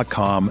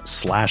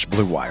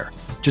Indeed.com/Blue Wire.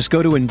 Just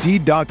go to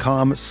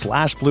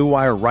Indeed.com/Blue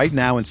Wire right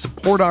now and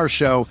support our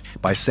show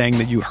by saying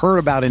that you heard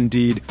about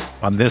Indeed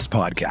on this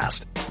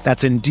podcast.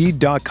 That's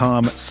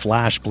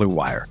Indeed.com/Blue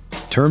Wire.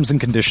 Terms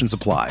and conditions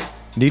apply.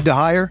 Need to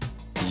hire?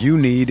 You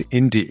need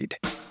Indeed.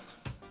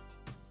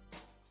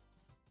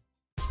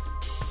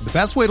 The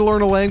best way to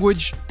learn a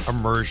language?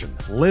 Immersion.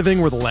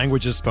 Living where the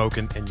language is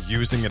spoken and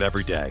using it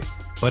every day.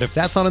 But if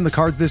that's not in the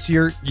cards this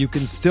year, you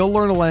can still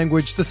learn a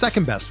language the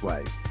second best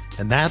way.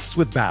 And that's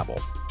with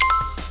Babbel.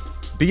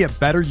 Be a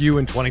better you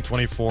in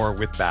 2024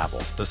 with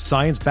Babbel, the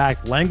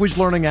science-backed language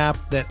learning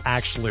app that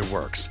actually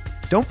works.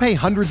 Don't pay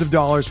hundreds of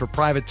dollars for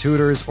private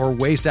tutors or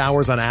waste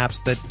hours on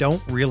apps that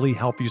don't really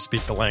help you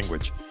speak the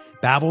language.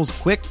 Babbel's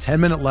quick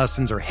 10-minute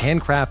lessons are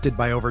handcrafted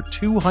by over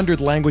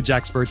 200 language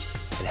experts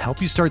and help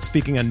you start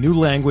speaking a new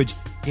language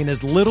in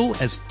as little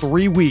as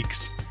 3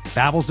 weeks.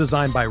 Babbel's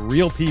designed by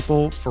real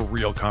people for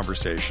real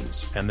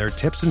conversations, and their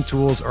tips and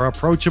tools are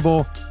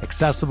approachable,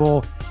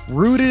 accessible,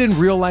 rooted in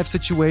real-life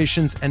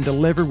situations, and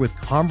delivered with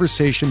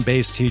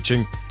conversation-based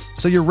teaching,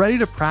 so you're ready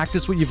to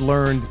practice what you've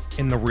learned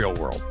in the real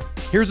world.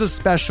 Here's a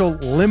special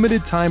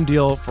limited-time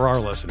deal for our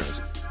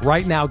listeners.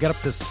 Right now, get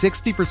up to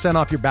 60%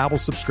 off your Babbel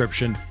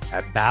subscription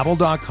at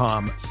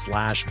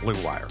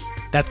Babbel.com/Blue Wire.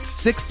 That's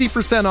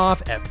 60%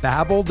 off at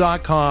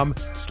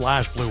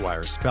Babbel.com/Blue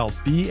Wire, spelled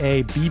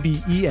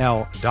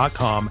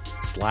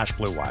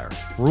BABBEL.com/Blue Wire.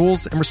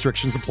 Rules and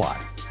restrictions apply.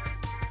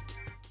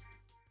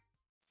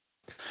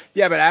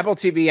 Yeah, but Apple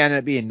TV ended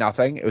up being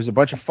nothing. It was a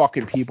bunch of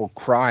fucking people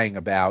crying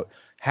about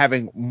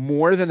having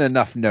more than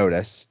enough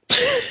notice,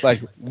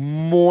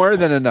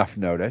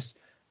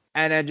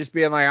 and then just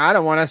being like, I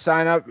don't want to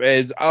sign up.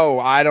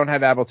 I don't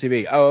have Apple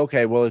TV. Oh,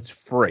 okay, well, it's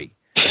free.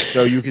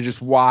 So you can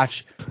just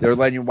watch. They're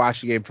letting you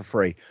watch the game for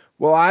free.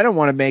 Well, I don't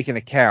want to make an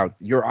account.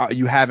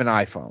 You have an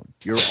iPhone.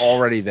 You're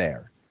already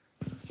there.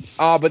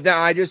 Oh, but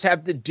now I just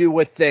have to do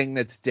a thing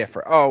that's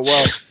different.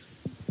 Oh,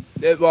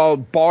 well,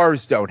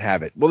 bars don't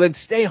have it. Well, then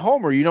stay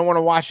home or you don't want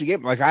to watch the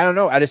game. Like, I don't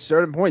know. At a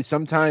certain point,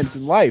 sometimes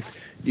in life,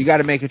 you got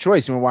to make a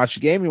choice. You want to watch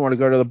the game, you want to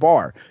go to the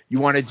bar. You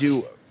want to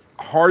do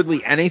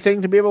hardly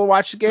anything to be able to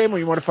watch the game, or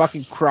you want to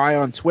fucking cry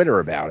on Twitter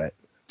about it?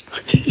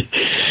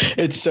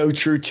 It's so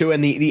true too.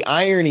 And the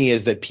irony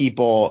is that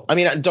people, I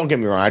mean, don't get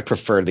me wrong, I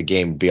prefer the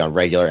game to be on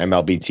regular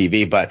MLB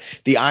TV, but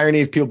the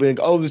irony of people being,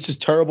 oh, this is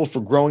terrible for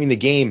growing the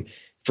game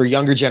for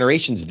younger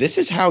generations. This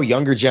is how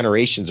younger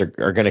generations are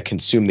going to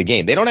consume the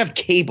game. They don't have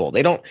cable.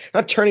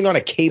 Not turning on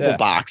a cable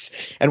box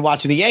and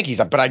watching the Yankees.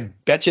 But I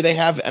bet you they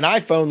have an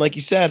iPhone, like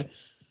you said.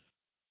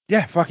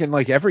 Yeah, fucking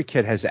like every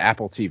kid has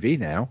Apple TV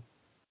now.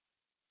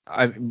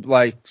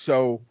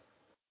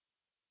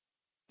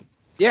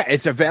 Yeah,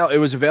 it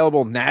was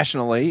available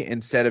nationally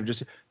instead of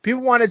just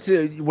people wanted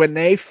to when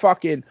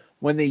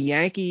the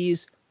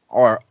Yankees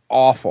are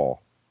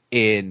awful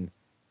in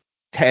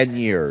 10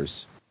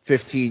 years,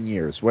 15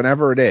 years,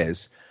 whenever it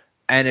is,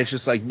 and it's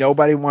just like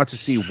nobody wants to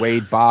see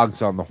Wade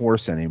Boggs on the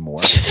horse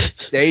anymore.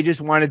 They just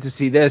wanted to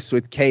see this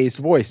with Kay's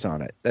voice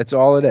on it. That's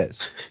all it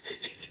is.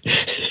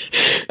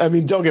 I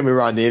mean, don't get me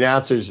wrong. The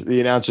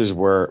announcers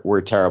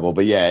were terrible,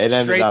 but yeah, it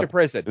ended straight up to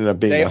prison.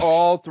 They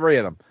all three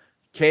of them,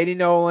 Katie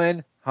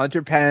Nolan,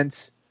 Hunter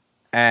Pence,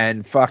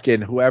 and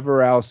fucking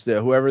whoever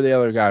the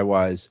other guy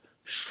was,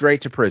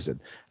 straight to prison.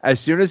 As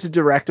soon as the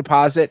direct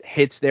deposit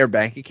hits their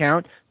bank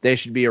account, they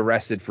should be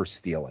arrested for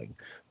stealing,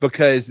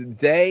 because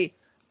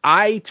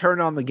I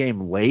turned on the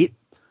game late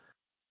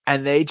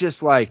and they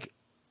just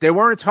they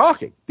weren't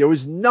talking. There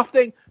was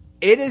nothing.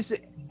 It is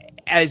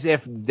as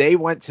if they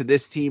went to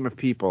this team of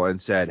people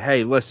and said,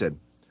 hey, listen,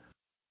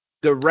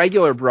 the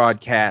regular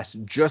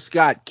broadcast just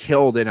got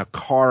killed in a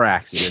car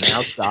accident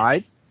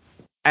outside.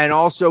 And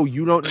also,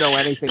 you don't know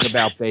anything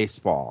about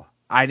baseball.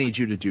 I need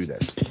you to do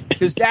this.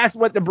 Because that's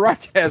what the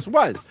broadcast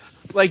was.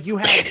 Like, you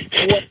had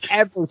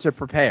forever to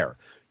prepare.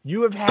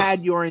 You have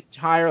had your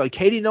entire –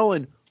 Katie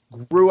Nolan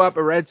grew up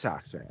a Red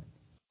Sox fan.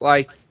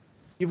 Like,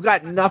 you've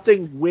got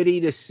nothing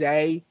witty to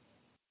say.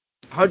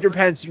 Hunter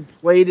Pence, you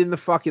played in the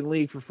fucking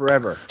league for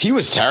forever. He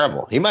was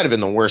terrible. He might have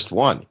been the worst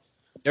one.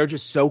 They're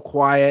just so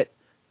quiet.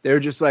 They're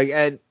just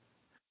and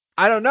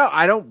I don't know.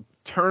 I don't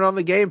turn on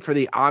the game for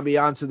the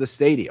ambiance of the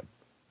stadium.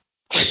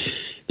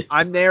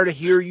 I'm there to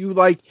hear you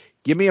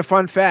give me a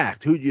fun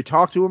fact. Who you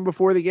talk to him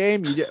before the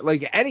game? You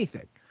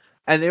anything.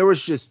 And there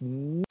was just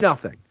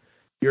nothing.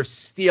 You're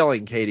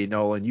stealing, Katie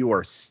Nolan. You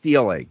are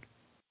stealing.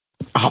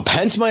 Oh,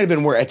 Pence might have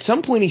been where at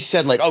some point he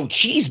said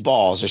cheese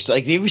balls or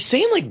something. He was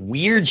saying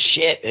weird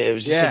shit. It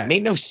was just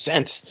made no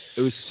sense.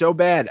 It was so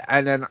bad.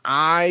 And then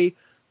I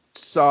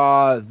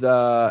saw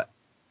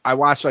I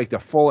watched the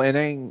full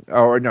inning,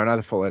 or no, not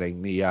the full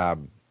inning. The I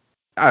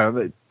don't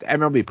know. The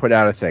MLB put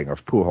out a thing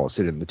of Pujols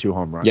hitting the 2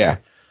 home runs. Yeah.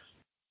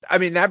 I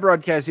mean, that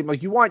broadcast team,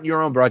 you want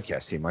your own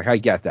broadcast team. I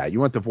get that. You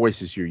want the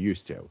voices you're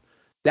used to.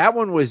 That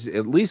one was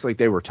at least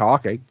they were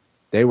talking.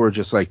 They were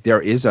just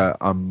there is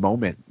a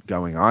moment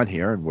going on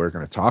here, and we're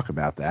going to talk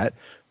about that.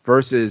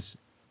 Versus,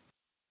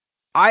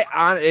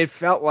 it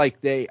felt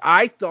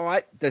I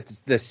thought that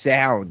the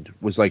sound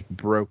was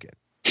broken.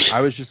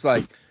 I was just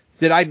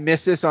did I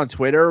miss this on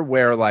Twitter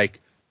where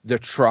the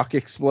truck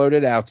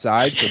exploded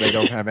outside so they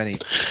don't have any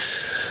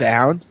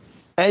sound?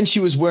 And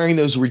she was wearing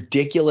those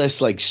ridiculous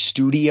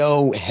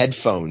studio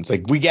headphones.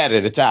 We get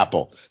it, it's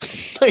Apple.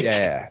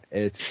 Yeah,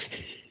 it's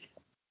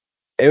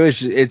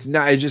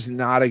just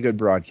not a good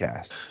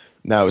broadcast.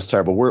 No, it was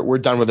terrible. We're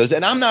done with those.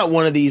 And I'm not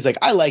one of these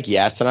I like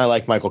Yes and I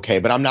like Michael Kay,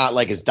 but I'm not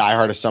as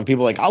diehard as some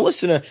people. I'll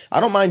listen to I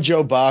don't mind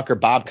Joe Buck or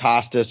Bob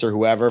Costas or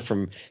whoever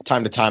from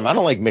time to time. I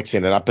don't like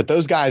mixing it up, but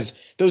those guys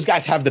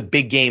have the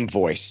big game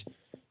voice.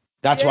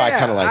 That's why I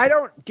kind of I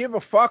don't give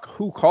a fuck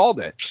who called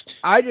it.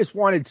 I just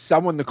wanted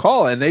someone to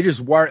call it, and they just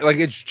weren't.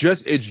 It's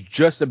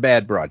just a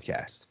bad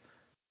broadcast.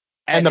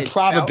 And the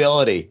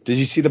probability. Did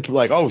you see the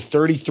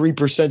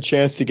 33%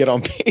 chance to get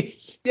on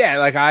base?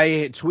 Yeah,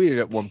 I tweeted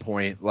at one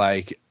point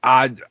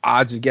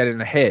odds of getting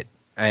a hit,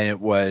 and it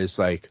was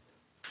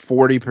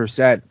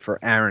 40% for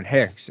Aaron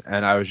Hicks,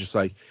 and I was just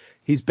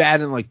he's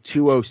batting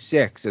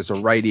 206 as a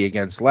righty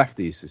against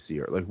lefties this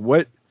year.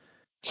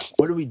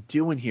 What are we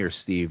doing here,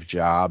 Steve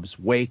Jobs?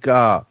 Wake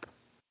up.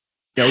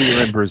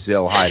 You're in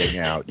Brazil hiding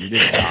out. You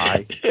didn't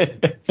die.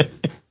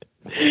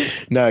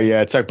 No,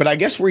 yeah, it's but I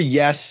guess we're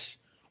yes.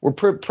 We're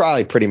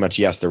probably pretty much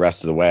yes the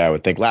rest of the way, I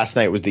would think. Last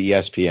night was the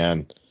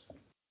ESPN.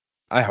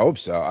 I hope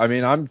so. I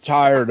mean, I'm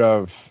tired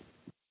of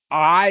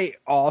I'm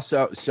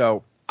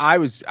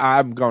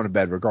going to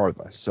bed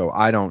regardless, so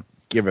I don't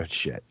give a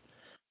shit.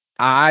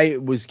 I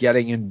was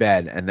getting in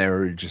bed and they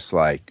were just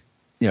it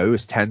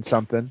was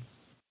 10-something.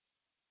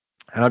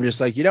 And I'm just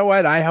you know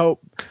what? I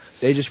hope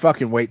they just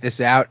fucking wait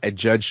this out and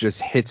Judge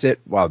just hits it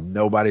while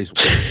nobody's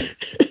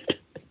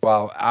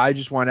Well, I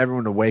just want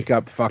everyone to wake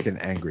up fucking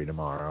angry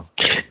tomorrow.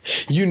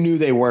 You knew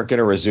they weren't going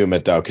to resume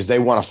it, though, because they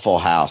want a full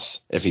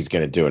house if he's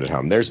going to do it at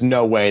home. There's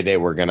no way they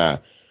were going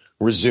to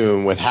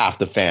resume with half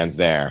the fans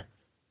there.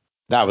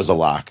 That was a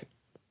lock.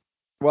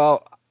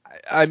 Well,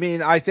 I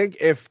mean, I think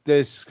if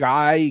the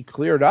sky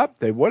cleared up,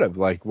 they would have.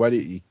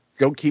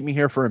 Don't keep me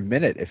here for a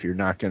minute if you're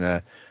not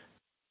going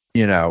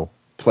to,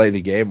 play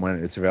the game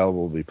when it's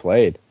available to be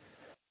played.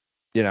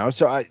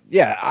 So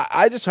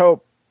I just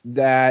hope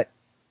that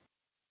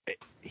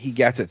he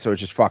gets it, so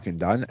it's just fucking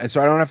done. And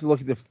so I don't have to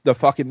look at the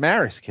fucking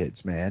Maris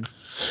kids, man.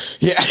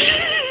 Yeah.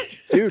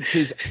 Dude,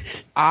 because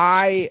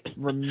I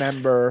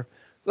remember,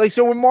 like,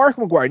 so when Mark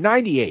McGwire,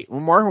 98,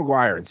 when Mark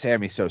McGwire and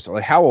Sammy Sosa,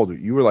 like, how old were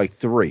you? You were like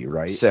 3,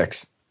 right?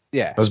 6.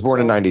 Yeah. I was born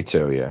in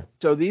 92, yeah.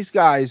 So these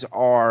guys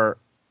are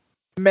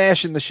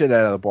mashing the shit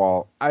out of the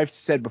ball. I've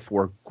said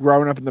before,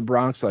 growing up in the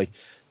Bronx, like,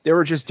 they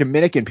were just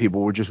Dominican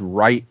people would just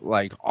write,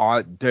 like,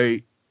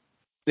 they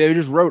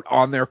just wrote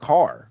on their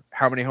car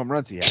how many home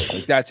runs he had.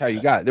 Like, that's how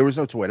you got it. There was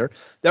no Twitter.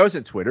 That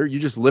wasn't Twitter. You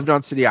just lived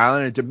on City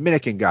Island, and a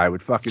Dominican guy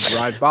would fucking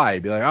drive by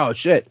and be like, oh,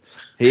 shit,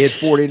 he hit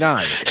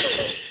 49.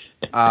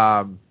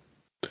 I'm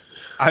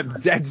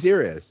dead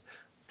serious.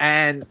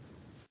 And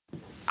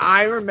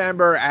I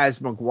remember as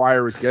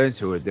McGwire was getting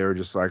to it, they were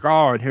just like,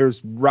 oh, and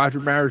here's Roger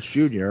Maris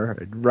Jr.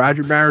 And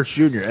Roger Maris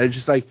Jr. And it's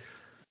just like,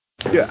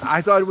 yeah,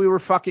 I thought we were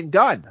fucking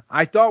done.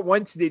 I thought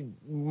once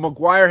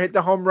McGwire hit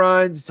the home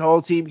runs, his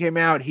whole team came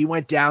out, he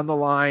went down the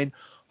line,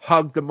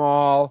 hugged them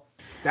all.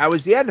 That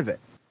was the end of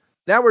it.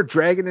 Now we're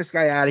dragging this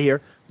guy out of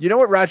here. You know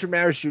what Roger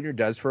Maris Jr.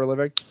 does for a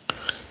living?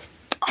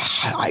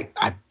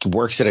 I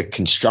works at a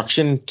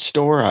construction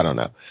store. I don't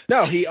know.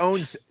 No, he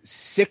owns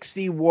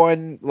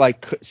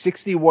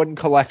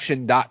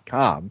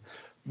 61collection.com,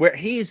 where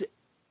he's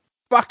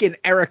fucking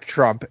Eric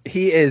Trump.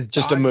 He is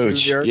just Don a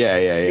mooch. Jr. Yeah.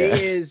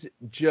 He is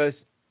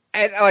just,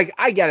 and like,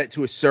 I get it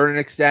to a certain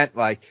extent.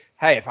 Like,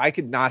 hey, if I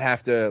could not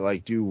have to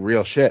like do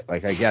real shit,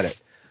 like, I get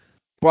it.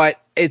 But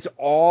it's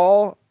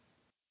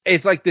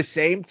like the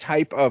same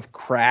type of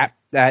crap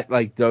that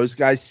like those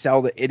guys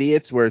sell to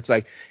idiots, where it's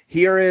like,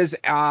 here is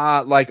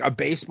like a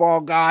baseball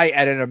guy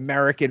at an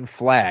American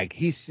flag.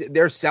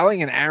 They're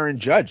selling an Aaron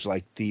Judge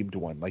like themed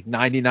one, like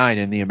 99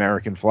 in the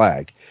American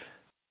flag.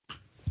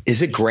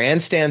 Is it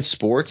Grandstand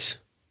Sports?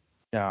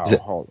 No,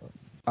 hold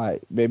on.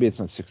 Maybe it's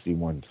on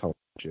 61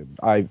 collection.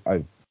 I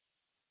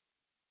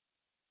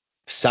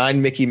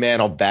signed Mickey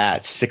Mantle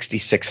bat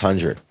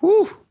 6,600.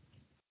 Woo.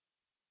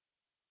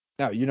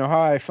 Now, you know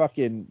how I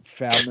fucking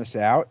found this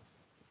out?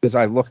 Because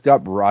I looked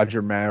up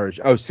Roger Maris.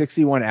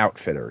 61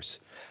 Outfitters.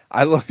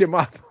 I looked him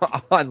up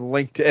on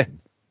LinkedIn.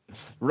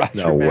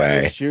 Roger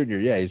Maris Jr.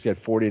 Yeah, he's got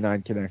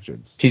 49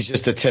 connections. He's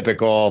just a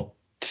typical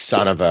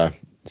son of a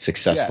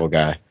successful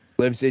guy.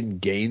 Lives in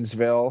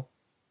Gainesville.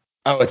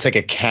 Oh, it's like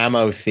a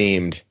camo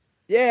themed.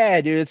 Yeah,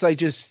 dude. It's like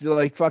just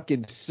like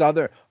fucking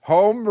southern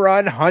home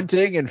run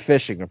hunting and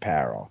fishing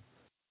apparel.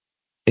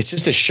 It's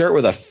just a shirt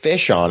with a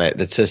fish on it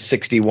that says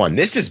 61.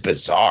 This is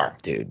bizarre,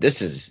 dude.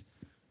 This is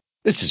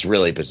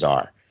really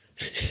bizarre.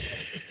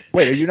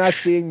 Wait, are you not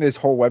seeing this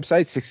whole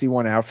website,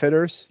 61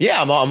 Outfitters?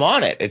 Yeah, I'm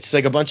on it. It's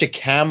like a bunch of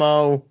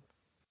camo.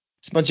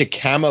 It's a bunch of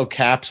camo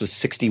caps with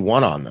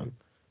 61 on them.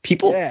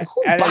 People,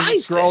 who buys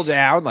this? Scroll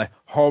down, like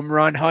home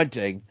run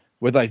hunting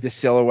with like the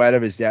silhouette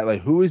of his dad.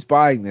 Like, who is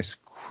buying this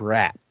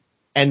crap?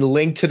 And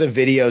link to the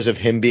videos of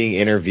him being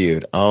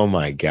interviewed. Oh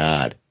my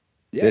God.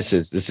 Yeah. This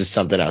is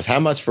something else. How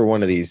much for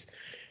one of these?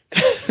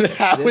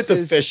 With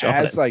the fish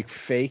on it? Like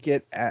fake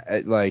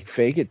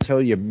it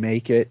till you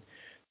make it.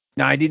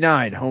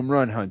 99 home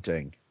run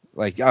hunting.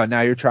 Like, oh,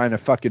 now you're trying to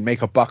fucking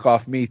make a buck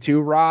off me too,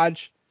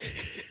 Raj?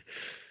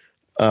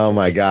 Oh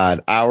my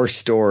God, our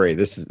story.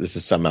 This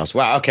is something else.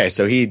 Wow. Okay,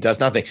 so he does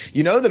nothing.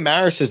 You know, the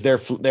Marises,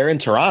 they're in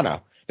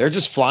Toronto. They're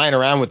just flying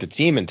around with the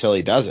team until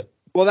he does it.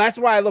 Well, that's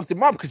why I looked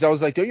him up, because I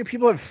was like, don't you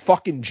people have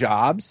fucking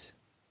jobs?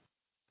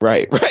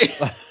 Right.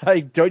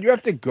 Like, don't you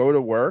have to go to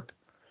work?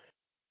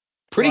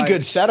 Pretty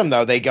good setup,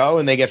 though. They go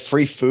and they get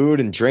free food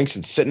and drinks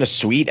and sit in a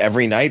suite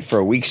every night for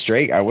a week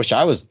straight. I wish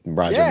I was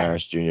Roger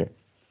Maris Jr.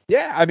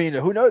 Yeah, I mean,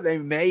 who knows? They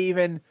may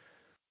even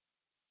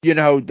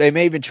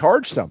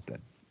charge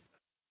something.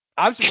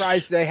 I'm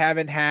surprised they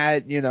haven't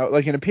had,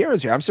 like an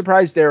appearance here. I'm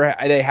surprised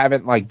they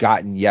haven't like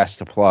gotten Yes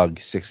to plug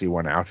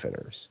 61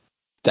 Outfitters.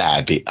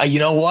 That'd be, you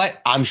know what?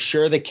 I'm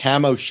sure the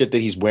camo shit that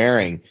he's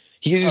wearing,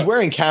 he's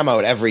wearing camo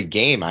at every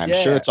game. I'm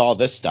sure it's all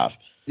this stuff.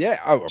 Yeah,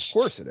 of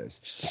course it is.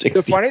 60.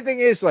 The funny thing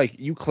is, like,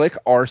 you click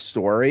our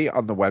story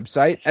on the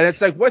website, and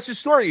it's like, what's the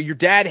story? Your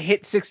dad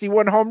hit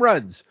 61 home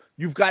runs.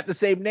 You've got the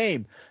same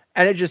name.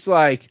 And it's just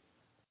like,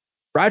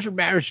 Roger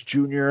Maris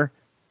Jr.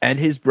 and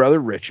his brother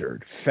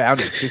Richard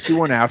founded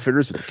 61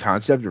 Outfitters with the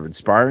concept of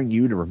inspiring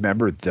you to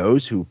remember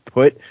those who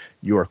put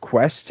your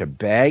quest to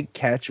bag,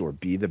 catch, or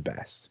be the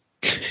best.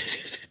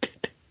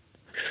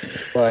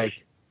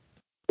 Like,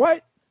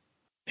 what?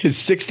 His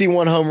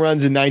 61 home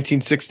runs in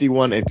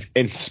 1961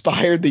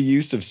 inspired the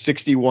use of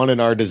 61 in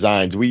our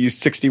designs. We use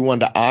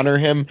 61 to honor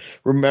him,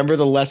 remember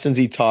the lessons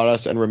he taught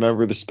us, and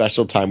remember the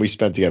special time we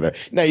spent together.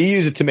 Now, you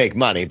use it to make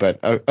money,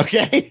 but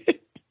okay.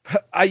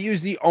 I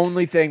use the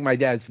only thing my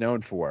dad's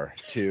known for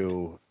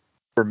to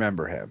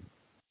remember him.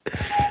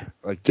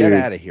 Like, get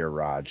out of here,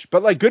 Raj.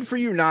 But, like, good for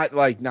you not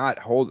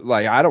hold –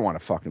 like, I don't want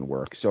to fucking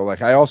work. So,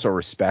 like, I also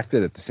respect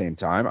it at the same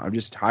time. I'm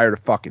just tired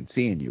of fucking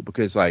seeing you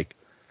because, like,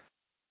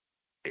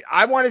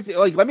 I want to,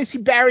 like, let me see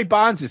Barry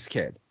Bonds'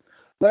 kid.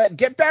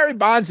 Get Barry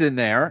Bonds in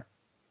there,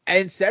 and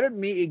instead of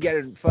me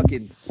getting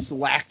fucking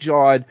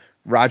slack-jawed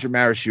Roger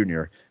Maris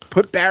Jr.,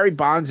 put Barry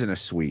Bonds in a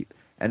suite,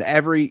 and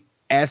every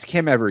ask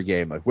him every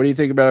game, like, what do you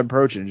think about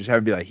approaching? And just have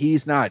him be like,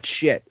 he's not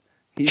shit.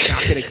 He's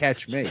not going to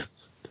catch me.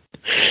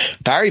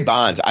 Barry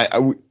Bonds, I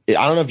don't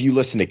know if you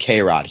listen to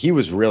K-Rod. He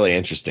was really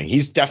interesting.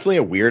 He's definitely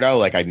a weirdo.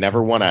 Like, I'd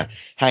never want to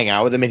hang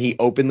out with him. And he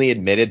openly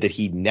admitted that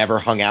he never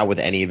hung out with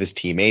any of his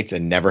teammates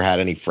and never had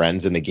any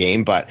friends in the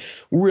game. But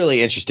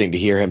really interesting to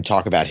hear him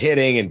talk about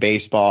hitting and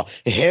baseball.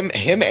 Him,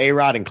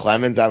 A-Rod, and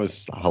Clemens, that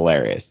was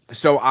hilarious.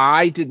 So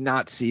I did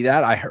not see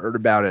that. I heard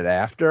about it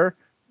after.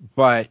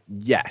 But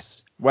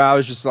yes. Well, I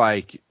was just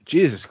like,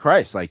 Jesus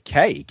Christ, like,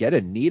 Kay, get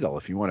a needle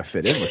if you want to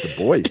fit in with the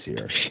boys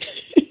here.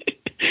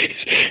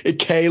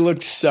 Kay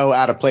looked so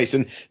out of place,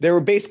 and they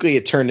were basically,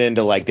 it turned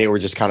into like they were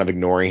just kind of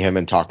ignoring him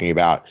and talking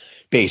about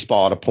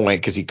baseball at a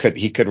point because he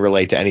couldn't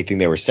relate to anything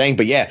they were saying.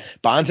 But yeah,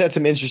 Bonds had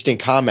some interesting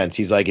comments.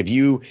 He's like, if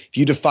you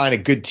define a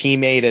good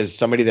teammate as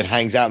somebody that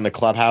hangs out in the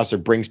clubhouse or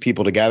brings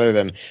people together,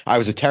 then I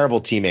was a terrible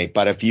teammate.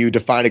 But if you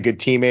define a good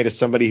teammate as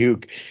somebody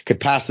who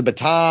could pass the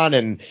baton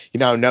and, you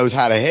know, knows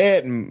how to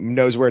hit and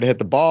knows where to hit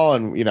the ball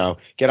and, you know,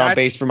 get on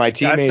base for my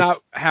teammates. That's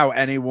not how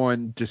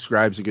anyone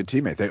describes a good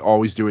teammate. They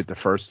always do it the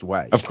first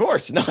way. Of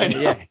course. No, I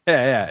know.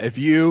 Yeah. If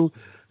you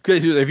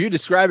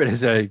describe it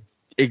as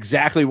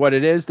exactly what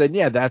it is, then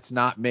yeah, that's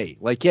not me.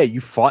 Like, yeah, you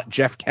fought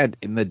Jeff Kent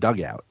in the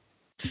dugout.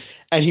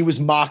 And he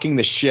was mocking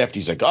the shift.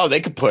 He's like, oh, they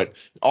could put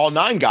all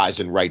 9 guys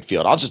in right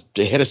field. I'll just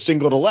hit a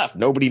single to left.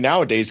 Nobody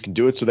nowadays can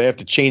do it, so they have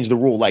to change the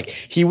rule. Like,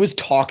 he was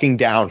talking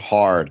down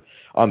hard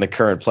on the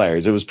current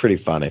players. It was pretty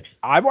funny.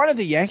 I wanted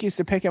the Yankees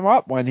to pick him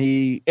up when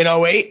he... In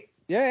 08?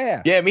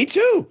 Yeah. Yeah, me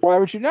too. Why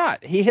would you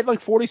not? He hit like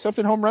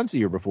 40-something home runs the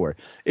year before.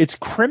 It's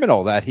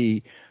criminal that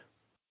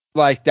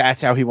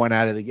that's how he went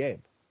out of the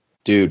game.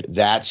 Dude,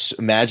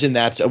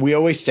 we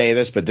always say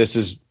this, but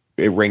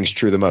it rings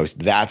true the most.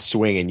 That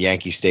swing in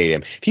Yankee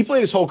Stadium. If he played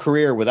his whole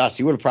career with us,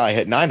 he would have probably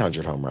hit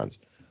 900 home runs.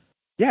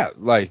 Yeah,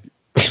 like,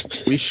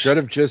 we should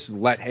have just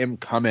let him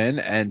come in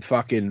and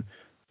fucking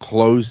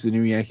close the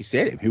new Yankee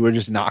Stadium. He would have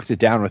just knocked it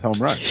down with home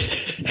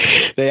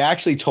runs. They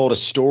actually told a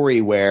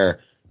story where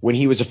when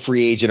he was a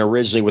free agent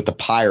originally with the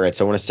Pirates,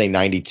 I want to say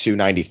 92,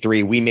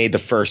 93, we made the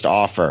first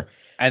offer.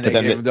 And they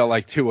gave him till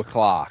like 2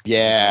 o'clock.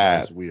 Yeah.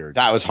 That was weird.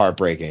 That was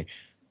heartbreaking.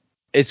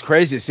 It's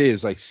crazy to see. It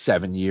was like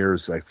 7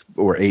 years,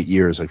 or 8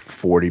 years, like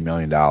 $40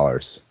 million.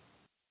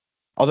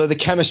 Although the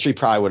chemistry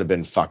probably would have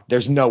been fucked.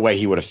 There's no way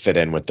he would have fit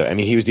in with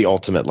he was the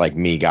ultimate like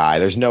me guy.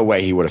 There's no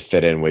way he would have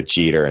fit in with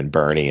Jeter and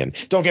Bernie. And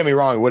don't get me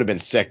wrong, it would have been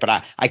sick,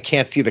 but I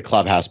can't see the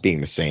clubhouse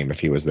being the same if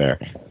he was there.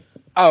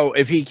 Oh,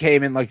 if he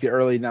came in like the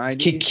early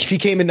 90s? He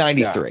came in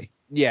 93.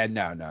 Yeah,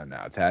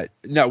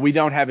 no. We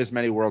don't have as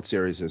many World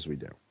Series as we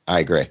do. I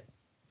agree.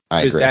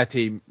 Because that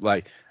team,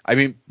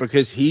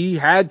 because he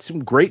had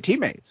some great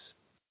teammates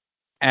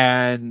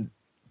and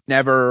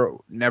never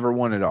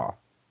won it all.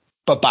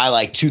 But by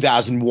like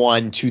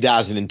 2001,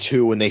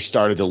 2002, when they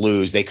started to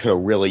lose, they could have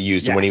really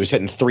used him when he was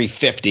hitting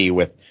 350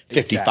 with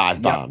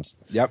 55 bombs.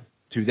 Yep.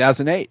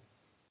 2008.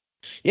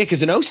 Yeah,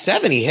 because in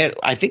 07 he hit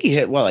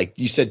like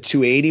you said,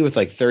 280 with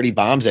like 30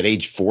 bombs at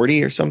age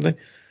 40 or something.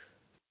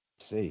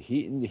 Let's see,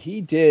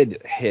 he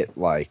did hit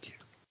like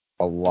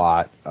a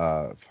lot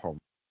of home.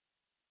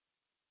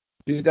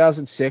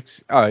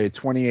 2006, he had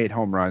 28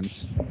 home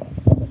runs.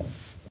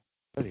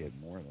 But he had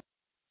more than.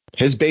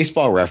 His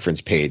Baseball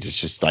Reference page is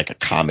just like a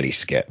comedy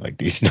skit, like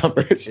these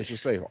numbers. It's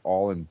just like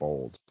all in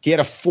bold. He had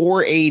a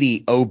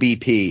 480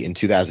 OBP in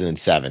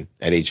 2007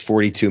 at age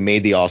 42,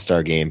 made the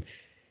All-Star game.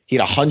 He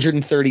had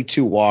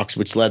 132 walks,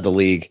 which led the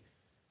league.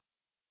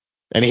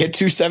 And he hit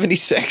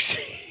 276.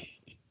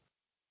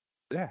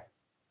 Yeah.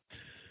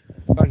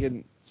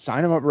 Fucking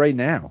sign him up right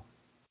now.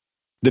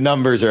 The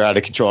numbers are out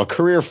of control.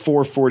 Career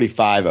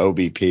 445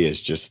 OBP is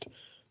just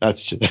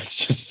that's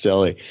just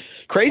silly.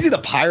 Crazy the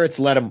Pirates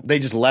let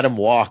him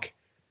walk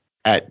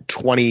at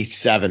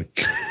 27.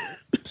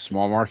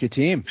 Small market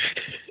team.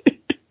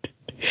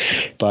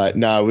 But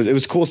no, it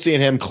was cool seeing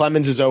him.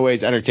 Clemens is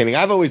always entertaining.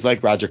 I've always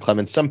liked Roger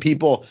Clemens. Some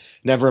people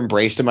never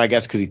embraced him, I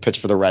guess, because he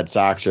pitched for the Red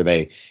Sox or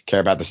they care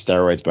about the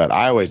steroids, but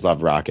I always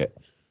loved Rocket.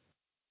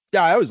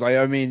 Yeah,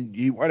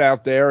 he went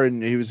out there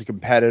and he was a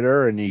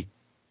competitor and he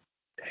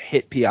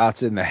hit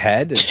Piazza in the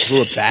head and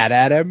threw a bat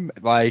at him.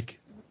 Like,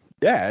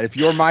 yeah, if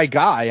you're my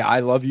guy, I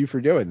love you for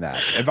doing that.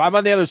 If I'm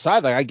on the other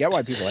side, like, I get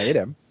why people hate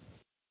him.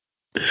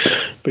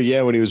 But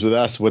yeah, when he was with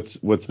us,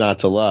 what's not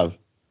to love?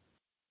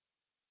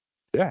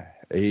 Yeah,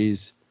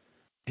 he's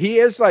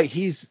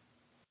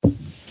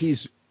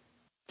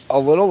a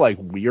little like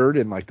weird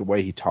in like the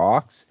way he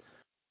talks,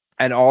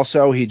 and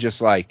also he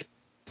just like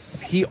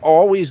he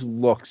always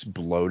looks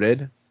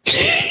bloated.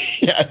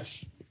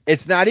 Yes,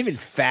 it's not even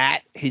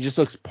fat. He just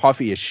looks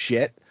puffy as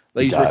shit.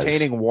 Like he's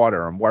retaining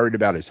water. I'm worried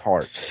about his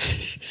heart.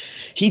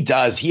 He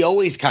does. He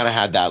always kind of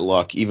had that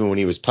look, even when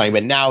he was playing,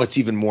 but now it's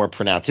even more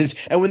pronounced.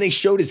 And when they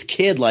showed his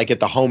kid, like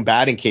at the home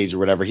batting cage or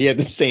whatever, he had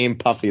the same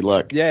puffy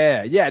look.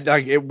 Yeah.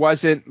 Like it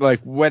wasn't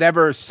like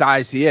whatever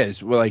size he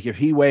is. Well, like if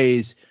he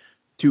weighs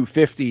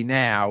 250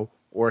 now,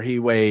 or he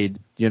weighed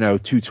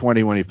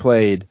 220 when he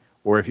played,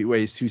 or if he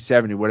weighs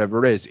 270,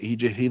 whatever it is,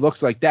 he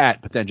looks like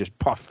that, but then just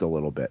puffed a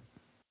little bit.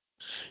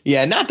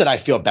 Yeah, not that I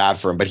feel bad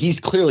for him, but he's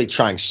clearly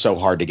trying so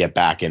hard to get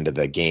back into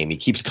the game. He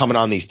keeps coming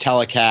on these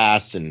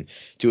telecasts and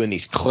doing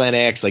these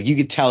clinics. Like, you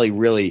could tell he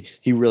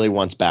really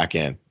wants back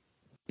in.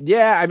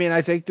 Yeah, I mean,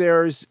 I think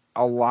there's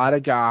a lot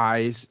of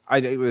guys.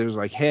 I think there's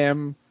like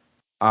him,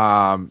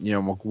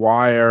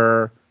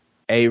 McGuire,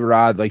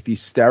 A-Rod, like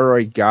these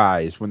steroid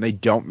guys. When they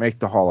don't make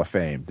the Hall of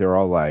Fame, they're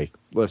all like,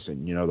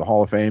 "Listen, the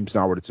Hall of Fame's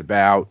not what it's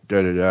about."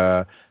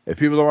 If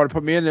people don't want to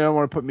put me in, they don't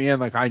want to put me in.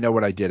 Like, I know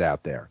what I did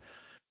out there.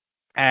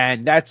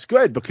 And that's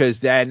good,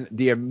 because then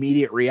the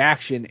immediate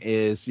reaction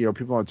is,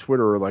 people on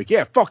Twitter are like,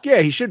 yeah, fuck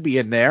yeah, he should be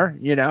in there,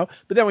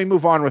 But then we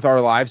move on with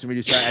our lives and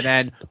and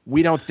then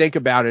we don't think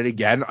about it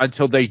again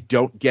until they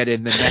don't get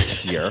in the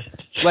next year.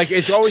 Like,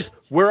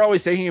 we're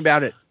always thinking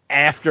about it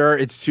after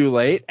it's too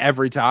late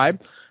every time.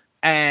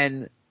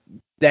 And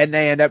then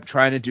they end up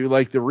trying to do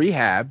like the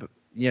rehab,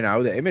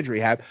 the image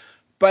rehab.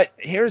 But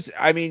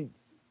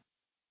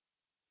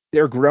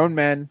they're grown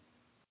men.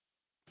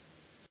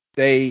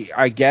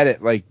 I get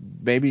it, like,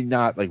 maybe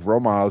not like role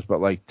models,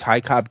 but like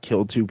Ty Cobb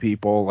killed 2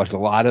 people. Like, a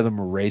lot of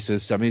them are racist.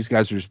 Some of these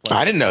guys are just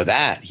I didn't know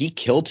that. He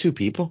killed 2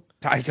 people?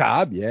 Ty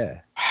Cobb, yeah.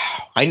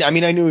 I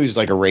mean, I knew he was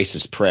like a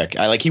racist prick.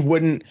 He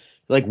wouldn't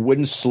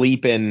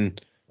sleep in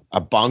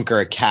a bunker,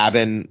 a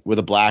cabin with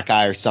a black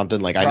guy or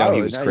something. Like, I know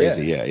he was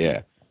crazy.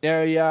 Yeah.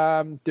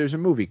 There's a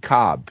movie,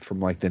 Cobb, from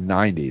like the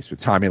 90s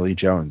with Tommy Lee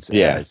Jones.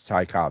 Yeah. It's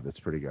Ty Cobb. That's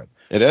pretty good.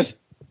 It is?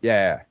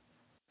 Yeah.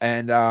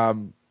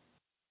 And,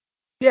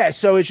 yeah,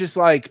 so it's just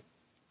like,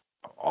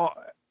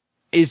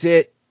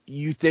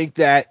 you think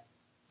that,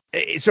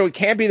 so it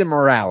can't be the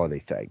morality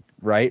thing,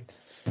 right?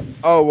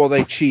 Oh, well,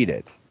 they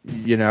cheated,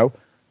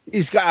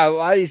 He's got a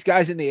lot of these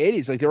guys in the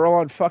 80s, like, they're all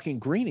on fucking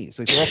greenies.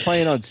 Like, they're all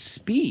playing on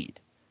speed.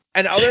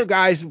 And other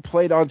guys who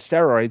played on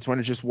steroids when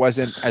it just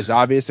wasn't as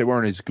obvious, they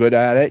weren't as good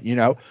at it,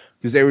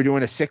 because they were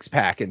doing a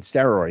 6-pack in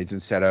steroids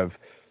instead of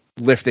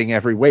lifting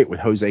every weight with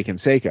Jose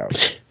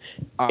Canseco.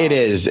 It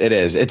is.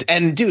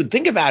 And dude,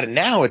 think about it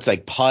now. It's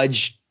like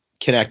Pudge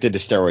connected to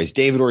steroids.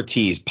 David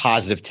Ortiz,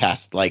 positive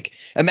test. Like,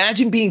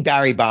 imagine being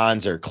Barry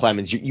Bonds or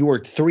Clemens. You were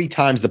 3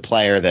 times the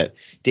player that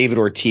David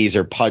Ortiz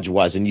or Pudge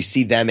was, and you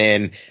see them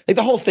in. Like,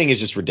 the whole thing is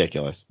just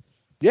ridiculous.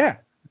 Yeah.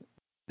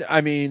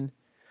 I mean,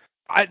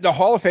 the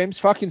Hall of Fame's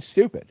fucking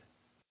stupid.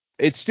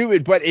 It's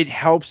stupid, but it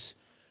helps.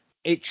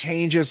 It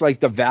changes, like,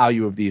 the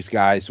value of these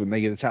guys when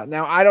they get the talent.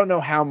 Now, I don't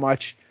know how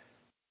much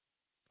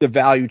the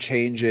value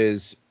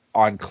changes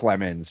on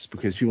Clemens,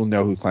 because people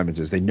know who Clemens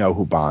is. They know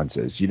who Bonds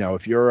is.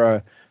 If you're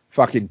a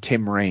fucking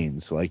Tim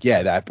Raines, like,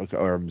 yeah, that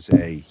becomes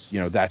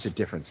that's a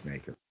difference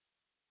maker.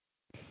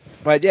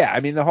 But yeah, I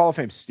mean, the Hall of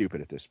Fame's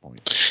stupid at this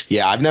point.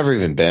 Yeah, I've never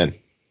even been.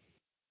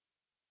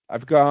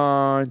 I've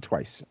gone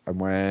twice. I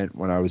went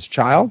when I was a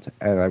child,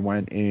 and I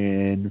went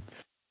in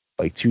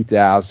like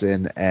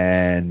 2000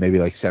 and maybe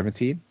like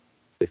 17.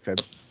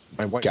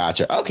 My wife,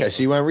 Gotcha. Okay,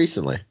 so you went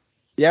recently.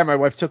 Yeah, my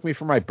wife took me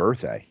for my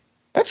birthday.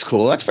 That's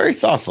cool. That's very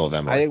thoughtful of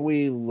Emily. I think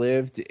we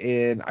lived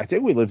in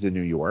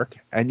New York,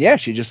 and yeah,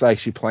 she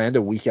planned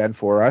a weekend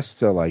for us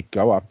to like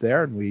go up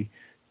there, and we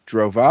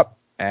drove up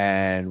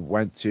and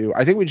went to,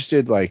 I think we just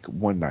did like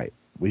one night.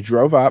 We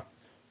drove up,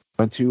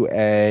 went to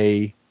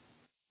went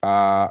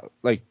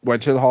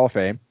to the Hall of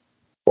Fame,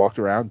 walked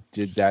around,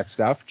 did that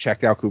stuff,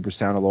 checked out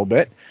Cooperstown a little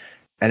bit,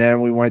 and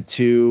then we went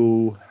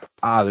to,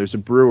 there's a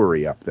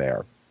brewery up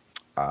there.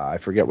 I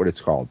forget what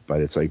it's called, but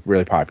it's like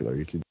really popular.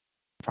 You can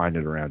find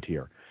it around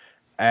here.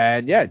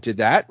 And yeah, did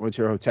that, went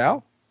to a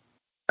hotel,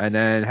 and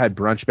then had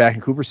brunch back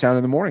in Cooperstown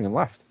in the morning and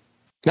left.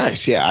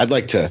 Nice. Yeah, I'd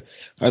like to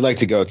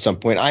go at some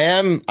point. I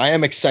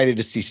am excited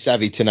to see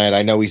Sevy tonight.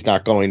 I know he's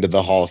not going to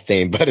the Hall of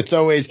Fame, but it's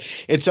always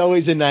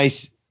a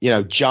nice,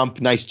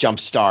 jump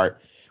start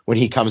when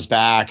he comes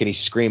back and he's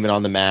screaming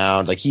on the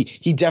mound. Like,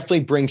 he definitely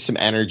brings some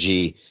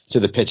energy to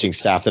the pitching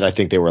staff that I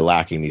think they were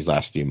lacking these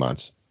last few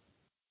months.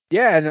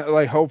 Yeah, and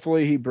like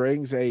hopefully he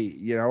brings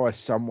a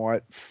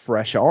somewhat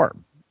fresh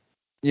arm.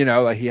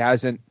 Like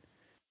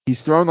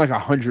he's thrown like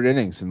 100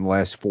 innings in the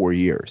last 4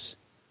 years.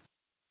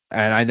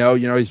 And I know,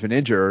 he's been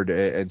injured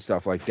and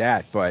stuff like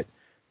that, but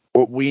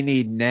what we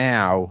need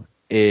now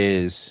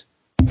is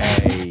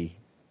we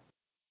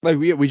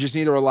just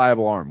need a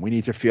reliable arm. We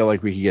need to feel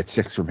like we can get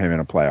 6 from him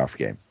in a playoff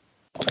game.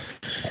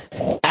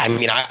 I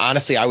mean,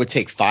 I would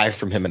take 5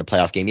 from him in a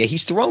playoff game. Yeah,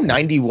 he's thrown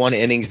 91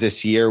 innings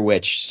this year, all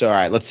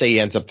right, let's say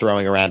he ends up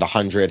throwing around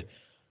 100.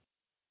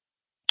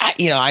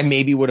 I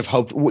maybe would have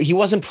hoped he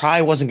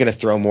probably wasn't going to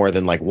throw more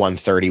than like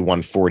 130,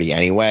 140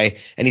 anyway.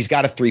 And he's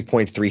got a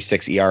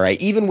 3.36 ERA,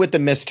 even with the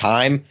missed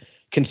time,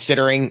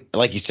 considering,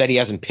 like you said, he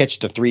hasn't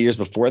pitched the 3 years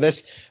before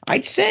this.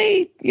 I'd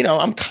say,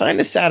 I'm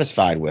kind of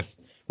satisfied with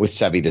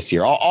Sevy this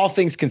year, all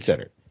things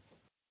considered.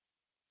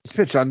 He's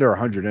pitched under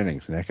 100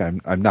 innings, Nick.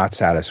 I'm not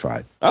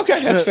satisfied.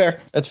 Okay, that's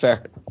fair. That's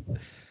fair.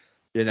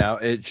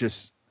 It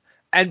just.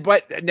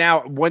 But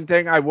now, one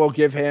thing I will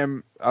give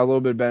him a little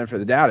bit of benefit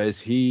of the doubt is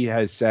he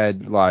has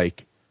said,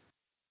 like,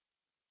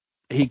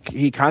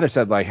 he kind of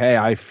said, like, hey,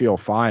 I feel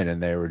fine.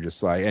 And they were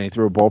just like, and he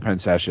threw a bullpen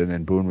session,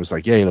 and Boone was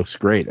like, yeah, he looks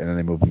great. And then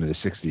they moved him to the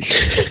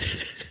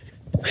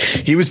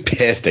 60s. He was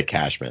pissed at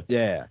Cashman.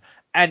 Yeah.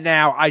 And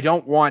now I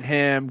don't want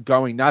him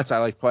going nuts. I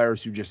like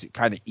players who just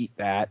kind of eat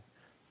that,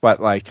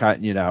 but like,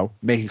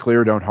 make it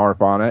clear, don't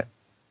harp on it.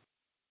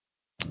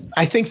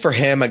 I think for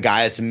him, a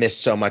guy that's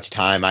missed so much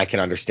time, I can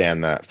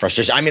understand the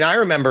frustration. I mean, I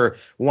remember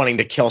wanting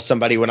to kill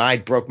somebody when I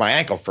broke my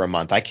ankle for a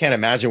month. I can't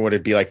imagine what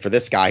it'd be like for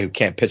this guy who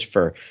can't pitch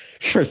for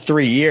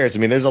 3 years. I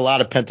mean, there's a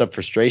lot of pent up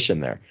frustration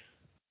there.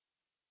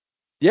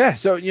 Yeah.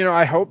 So,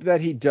 I hope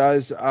that he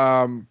does,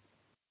 come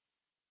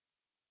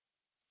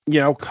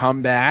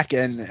back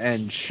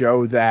and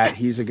show that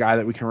he's a guy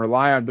that we can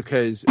rely on,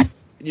 because,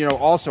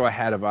 also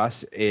ahead of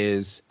us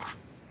is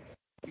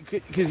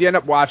because you end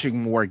up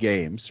watching more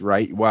games,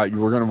 right? Well,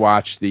 we're going to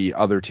watch the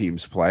other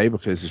teams play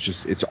because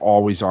it's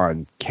always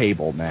on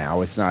cable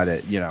now. It's not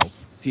at,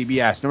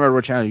 TBS. No matter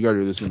what channel you go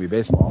to, there's going to be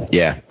baseball.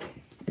 Yeah.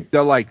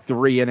 They're like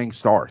 3-inning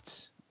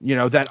starts,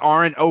 that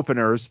aren't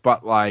openers,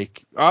 but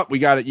like, we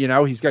got it.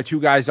 He's got 2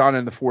 guys on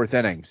in the 4th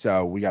inning,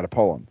 so we got to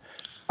pull him.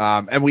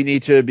 And we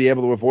need to be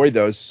able to avoid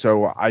those.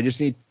 So I just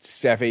need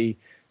Seffi,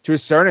 to a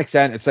certain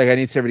extent, it's like I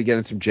need Seffi to get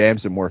in some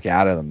jams and work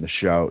out of them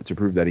to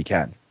prove that he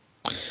can.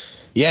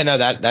 Yeah, no,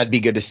 that'd be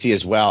good to see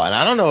as well. And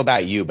I don't know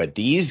about you, but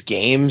these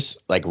games,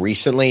 like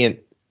recently, and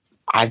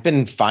I've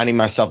been finding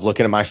myself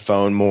looking at my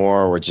phone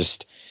more or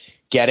just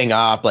getting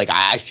up. Like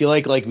I feel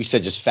like we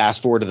said, just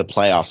fast forward to the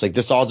playoffs. Like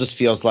this all just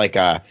feels like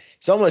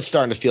it's almost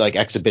starting to feel like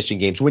exhibition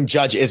games when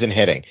Judge isn't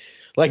hitting.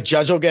 Like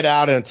Judge will get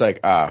out and it's like,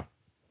 all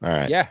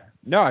right. Yeah.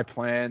 No, I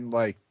plan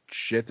like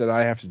shit that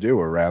I have to do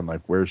around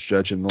like where's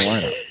Judge in the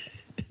lineup.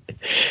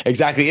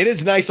 Exactly. It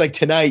is nice. Like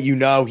tonight,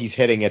 he's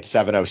hitting at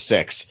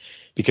 7:06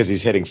 because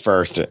he's hitting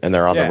first and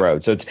they're on the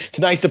road. So it's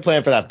nice to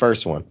plan for that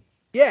first one.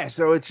 Yeah.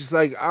 So it's just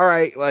like, all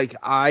right, like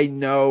I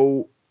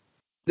know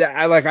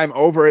that I'm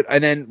over it.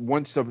 And then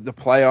once the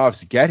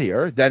playoffs get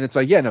here, then it's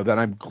like, then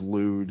I'm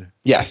glued.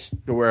 Yes.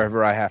 To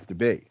wherever I have to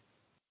be.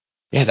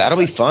 Yeah, that'll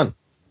be fun.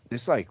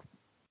 It's like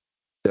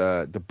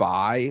the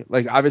bye.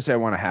 Like obviously I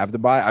want to have the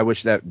bye. I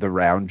wish that the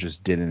round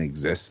just didn't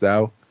exist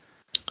though.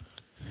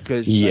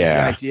 Because the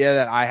idea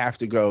that I have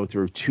to go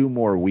through 2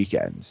 more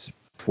weekends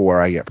before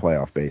I get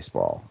playoff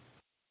baseball.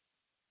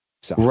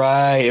 So.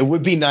 Right. It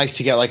would be nice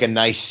to get like a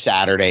nice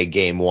Saturday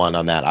game 1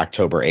 on that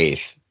October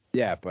 8th.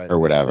 Yeah, but or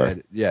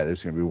whatever.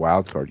 There's going to be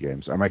wild card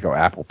games. I might go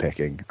apple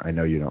picking. I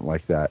know you don't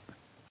like that.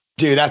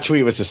 Dude, that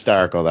tweet was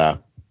hysterical though.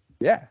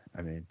 Yeah,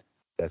 I mean,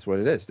 that's what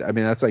it is. I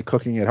mean, that's like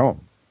cooking at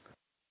home.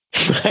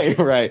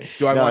 Right.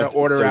 Do I want to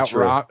order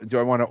do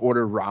I want to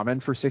order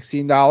ramen for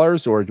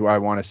 $16 or do I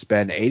want to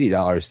spend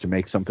 $80 to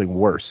make something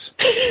worse?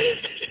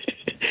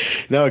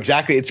 No,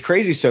 exactly. It's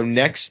crazy. So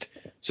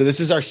this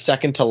is our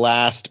second to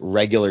last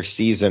regular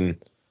season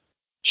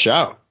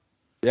show.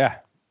 Yeah.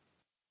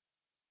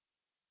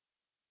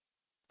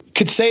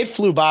 Could say it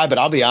flew by, but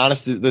I'll be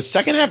honest, the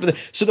second half the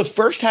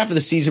first half of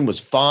the season was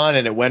fun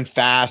and it went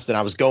fast and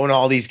I was going to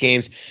all these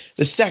games.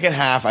 The second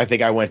half, I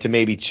think I went to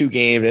maybe 2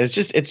 games.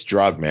 And it's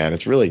drug, man.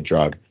 It's really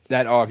drug.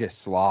 That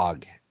August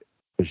slog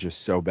was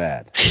just so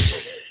bad.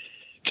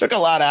 Took a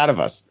lot out of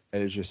us.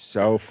 It was just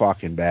so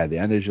fucking bad. The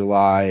end of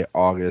July,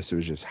 August, it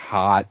was just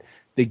hot.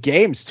 The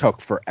games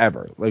took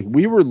forever. Like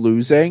we were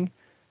losing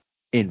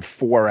in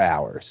 4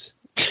 hours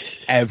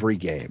every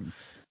game.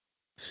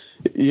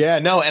 Yeah,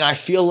 no, and I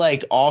feel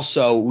like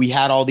also we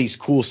had all these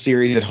cool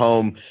series at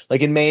home.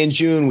 Like in May and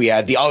June, we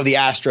had the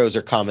Astros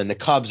are coming, the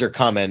Cubs are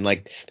coming.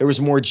 Like there was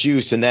more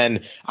juice. And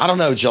then, I don't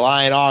know,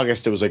 July and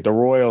August, it was like the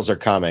Royals are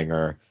coming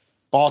or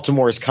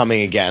Baltimore is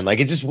coming again. Like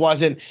it just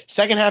wasn't –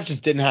 second half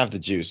just didn't have the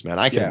juice, man.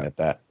 I can admit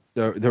that.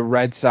 The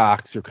Red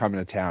Sox are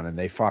coming to town and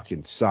they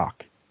fucking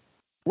suck.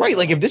 Right,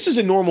 like if this is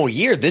a normal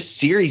year, this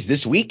series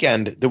this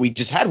weekend that we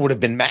just had would have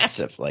been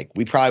massive. Like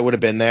we probably would have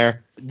been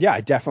there. Yeah,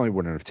 I definitely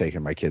wouldn't have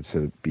taken my kids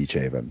to Beach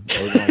Haven.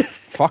 I would like,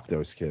 fuck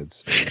those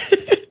kids.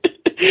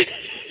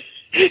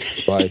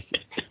 Like,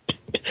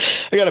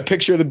 I got a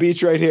picture of the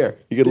beach right here.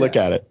 You could look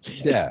at it.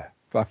 Yeah,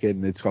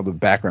 fucking. It's called the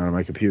background on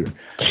my computer.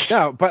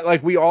 No, but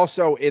like we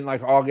also in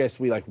like August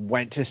we like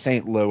went to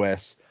St.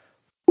 Louis.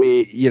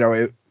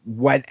 We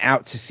went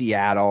out to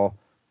Seattle.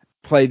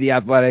 Played the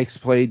Athletics,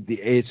 so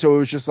it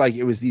was just like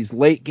it was these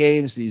late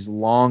games, these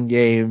long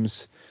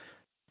games,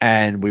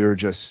 and we were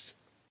just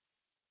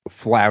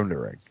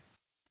floundering.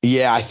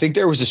 Yeah, I think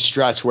there was a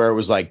stretch where it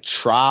was like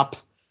Trop,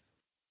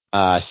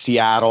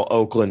 Seattle,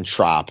 Oakland,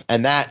 Trop,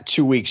 and that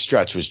 2-week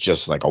stretch was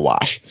just like a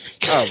wash.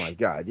 Oh my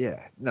God, yeah.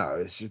 No,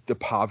 it's just the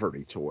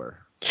poverty tour.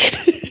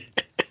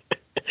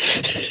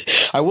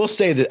 I will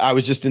say that I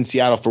was just in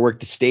Seattle for work.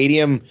 The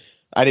stadium,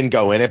 I didn't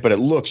go in it, but it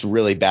looks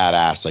really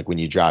badass. Like when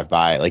you drive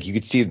by it, like you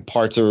could see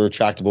parts of a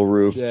retractable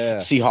roof. Yeah.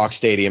 Seahawks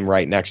Stadium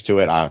right next to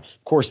it. Of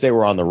course, they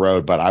were on the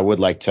road, but I would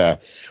like to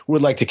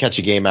catch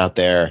a game out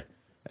there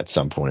at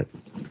some point.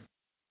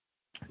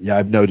 Yeah, I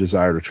have no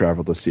desire to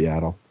travel to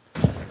Seattle.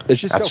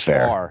 It's just That's so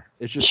fair. far.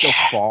 It's just so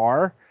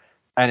far,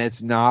 and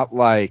it's not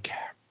like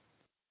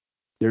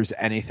there's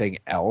anything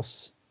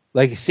else.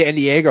 Like San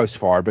Diego's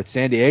far, but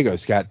San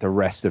Diego's got the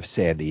rest of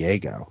San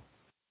Diego.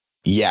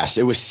 Yes,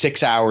 it was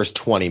 6 hours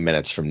 20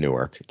 minutes from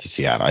Newark to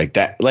Seattle. Like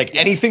that, like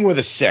anything with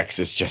a 6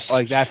 is just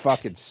Like that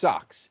fucking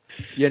sucks.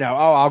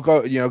 I'll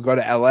go. Go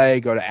to L.A.,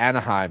 go to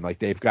Anaheim. Like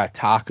they've got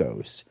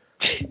tacos.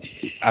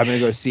 I'm gonna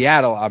go to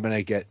Seattle. I'm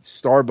gonna get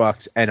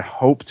Starbucks and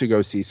hope to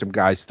go see some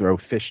guys throw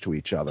fish to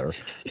each other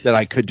that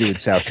I could do in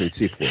South Street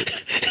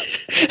Seaport.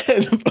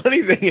 And the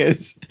funny thing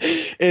is,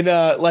 in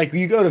like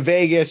you go to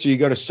Vegas or you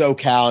go to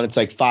SoCal and it's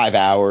like 5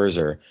 hours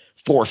or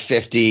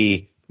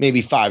 450,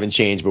 maybe 5 and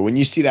change. But when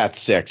you see that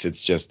 6,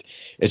 it's just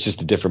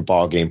a different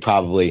ball game.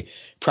 Probably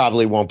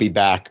won't be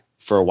back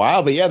for a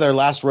while. But yeah, their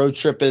last road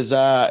trip is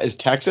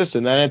Texas,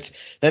 and then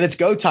it's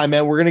go time,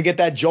 man. We're gonna get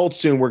that jolt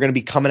soon. We're gonna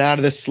be coming out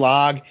of this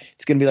slog.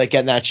 It's gonna be like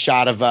getting that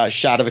shot of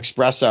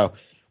espresso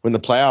when the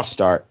playoffs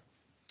start.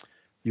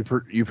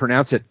 You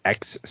pronounce it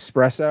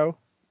espresso?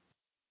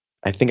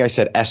 I think I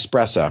said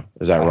espresso.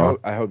 Is that wrong?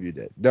 I hope you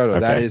did. No,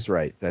 Okay. That is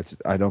right.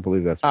 I don't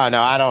believe that's. Oh no,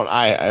 I don't.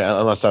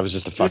 Unless I was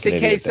just a fucking Just in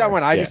idiot case there.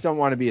 someone, I Yeah. just don't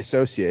want to be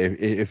associated.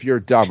 If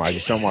you're dumb, I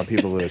just don't want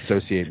people to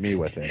associate me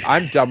with it.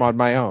 I'm dumb on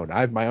my own.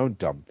 I have my own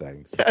dumb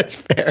things. That's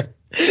fair.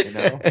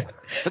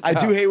 I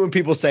do hate when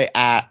people say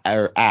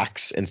or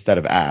ax instead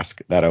of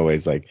ask. That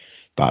always like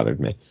bothered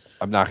me.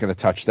 I'm not going to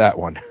touch that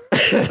one.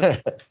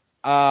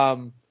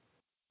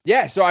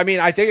 Yeah. So I mean,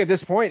 I think at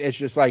this point it's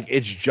just like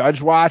it's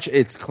judge watch,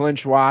 it's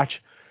clinch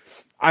watch.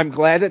 I'm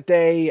glad that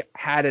they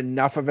had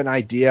enough of an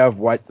idea of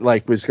what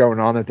like was going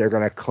on that they're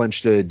going to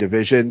clinch the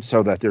division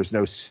so that there's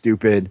no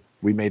stupid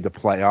we made the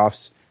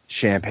playoffs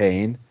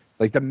champagne.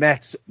 Like the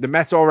Mets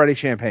already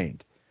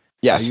champagned.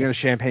 Yes. Are you going to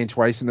champagne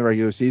twice in the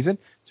regular season?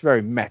 It's a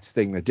very Mets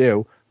thing to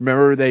do.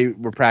 Remember they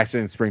were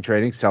practicing in spring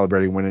training,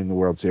 celebrating winning the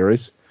World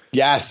Series.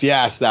 Yes,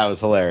 that was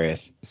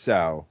hilarious.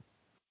 So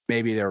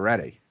maybe they're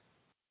ready.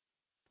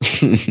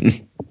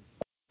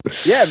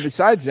 Yeah.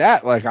 Besides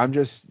that, like I'm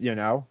just,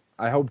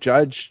 I hope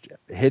Judge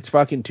hits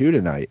fucking 2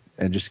 tonight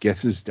and just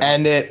gets his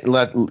done.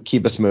 And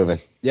keep us moving.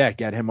 Yeah,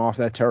 get him off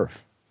that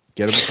turf.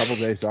 Get him a couple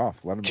days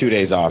off. Let him 2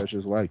 days off. Stretch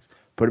his legs.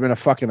 Put him in a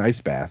fucking ice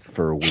bath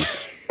for a week.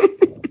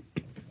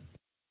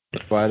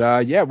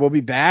 But yeah, we'll be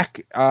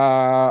back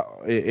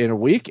in a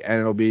week, and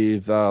it'll be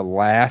the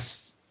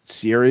last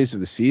series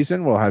of the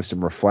season. We'll have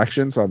some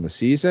reflections on the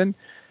season,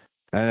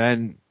 and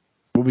then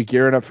we'll be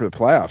gearing up for the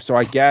playoffs. So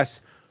I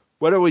guess.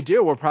 What do we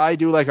do? We'll probably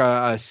do like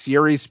a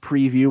series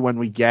preview when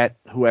we get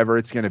whoever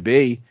it's going to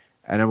be,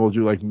 and then we'll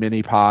do like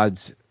mini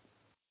pods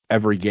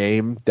every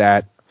game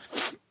that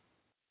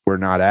we're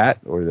not at,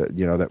 or that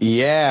that.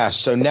 Yeah.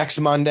 So next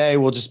Monday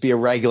will just be a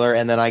regular,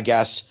 and then I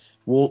guess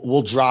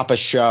we'll drop a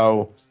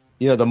show.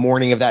 The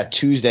morning of that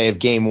Tuesday of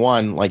Game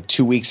 1, like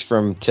 2 weeks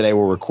from today,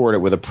 we'll record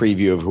it with a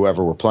preview of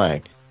whoever we're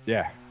playing.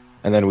 Yeah.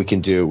 And then we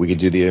can do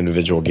the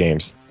individual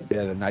games.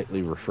 Yeah, the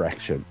nightly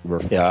reflection.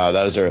 Yeah,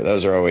 those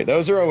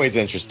are always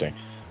interesting.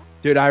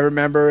 Dude, I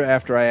remember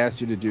after I asked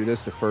you to do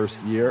this the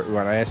first year,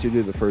 when I asked you to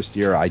do the first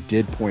year, I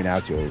did point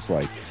out to you, it was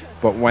like,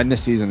 but when the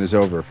season is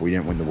over, if we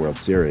didn't win the World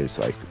Series,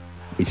 like,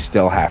 we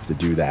still have to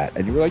do that.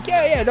 And you were like,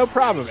 yeah, no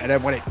problem. And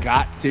then when it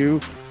got to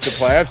the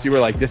playoffs, you were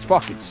like, this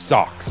fucking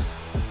sucks.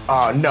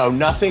 No,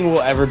 nothing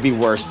will ever be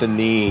worse than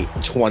the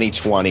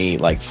 2020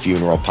 like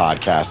funeral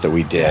podcast that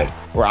we did,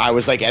 where I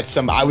was like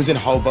I was in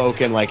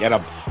Hoboken, like at a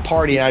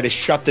party, and I just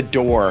shut the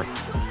door.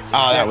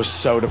 Oh, that was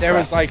so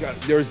depressing.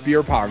 There was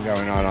beer pong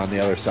going on the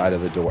other side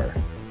of the door.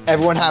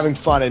 Everyone having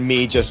fun and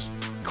me just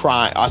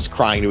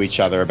crying to each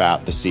other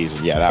about the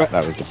season. Yeah,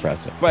 that was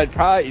depressing. But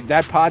probably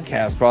that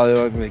podcast, probably the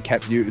only thing that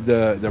kept you,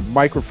 the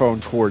microphone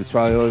cord is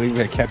probably the only thing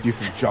that kept you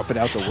from jumping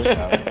out the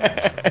window.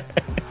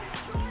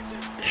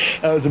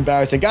 That was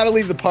embarrassing. Got to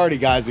leave the party,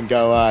 guys, and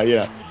go. I'm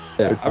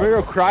gonna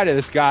go cry to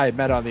this guy I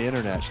met on the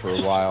internet for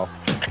a while.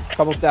 A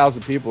couple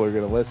thousand people are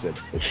gonna listen.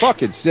 It's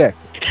fucking sick.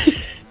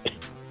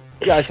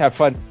 You guys have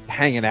fun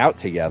hanging out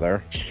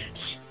together.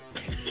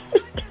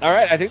 All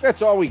right, I think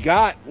that's all we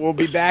got. We'll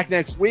be back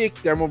next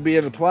week. Then we'll be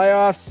in the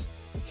playoffs.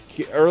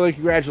 Early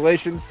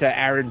congratulations to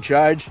Aaron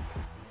Judge.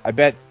 I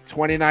bet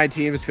 29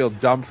 teams feel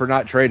dumb for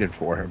not trading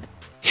for him.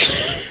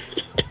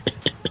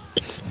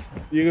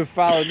 You can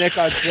follow Nick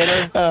on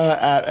Twitter.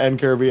 At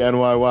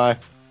NKirbyNYY.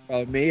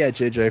 Follow me at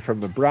JJ from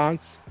the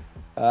Bronx.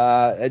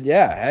 And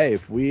yeah, hey,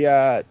 if we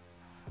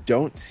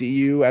don't see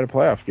you at a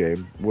playoff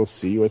game, we'll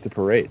see you at the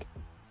parade.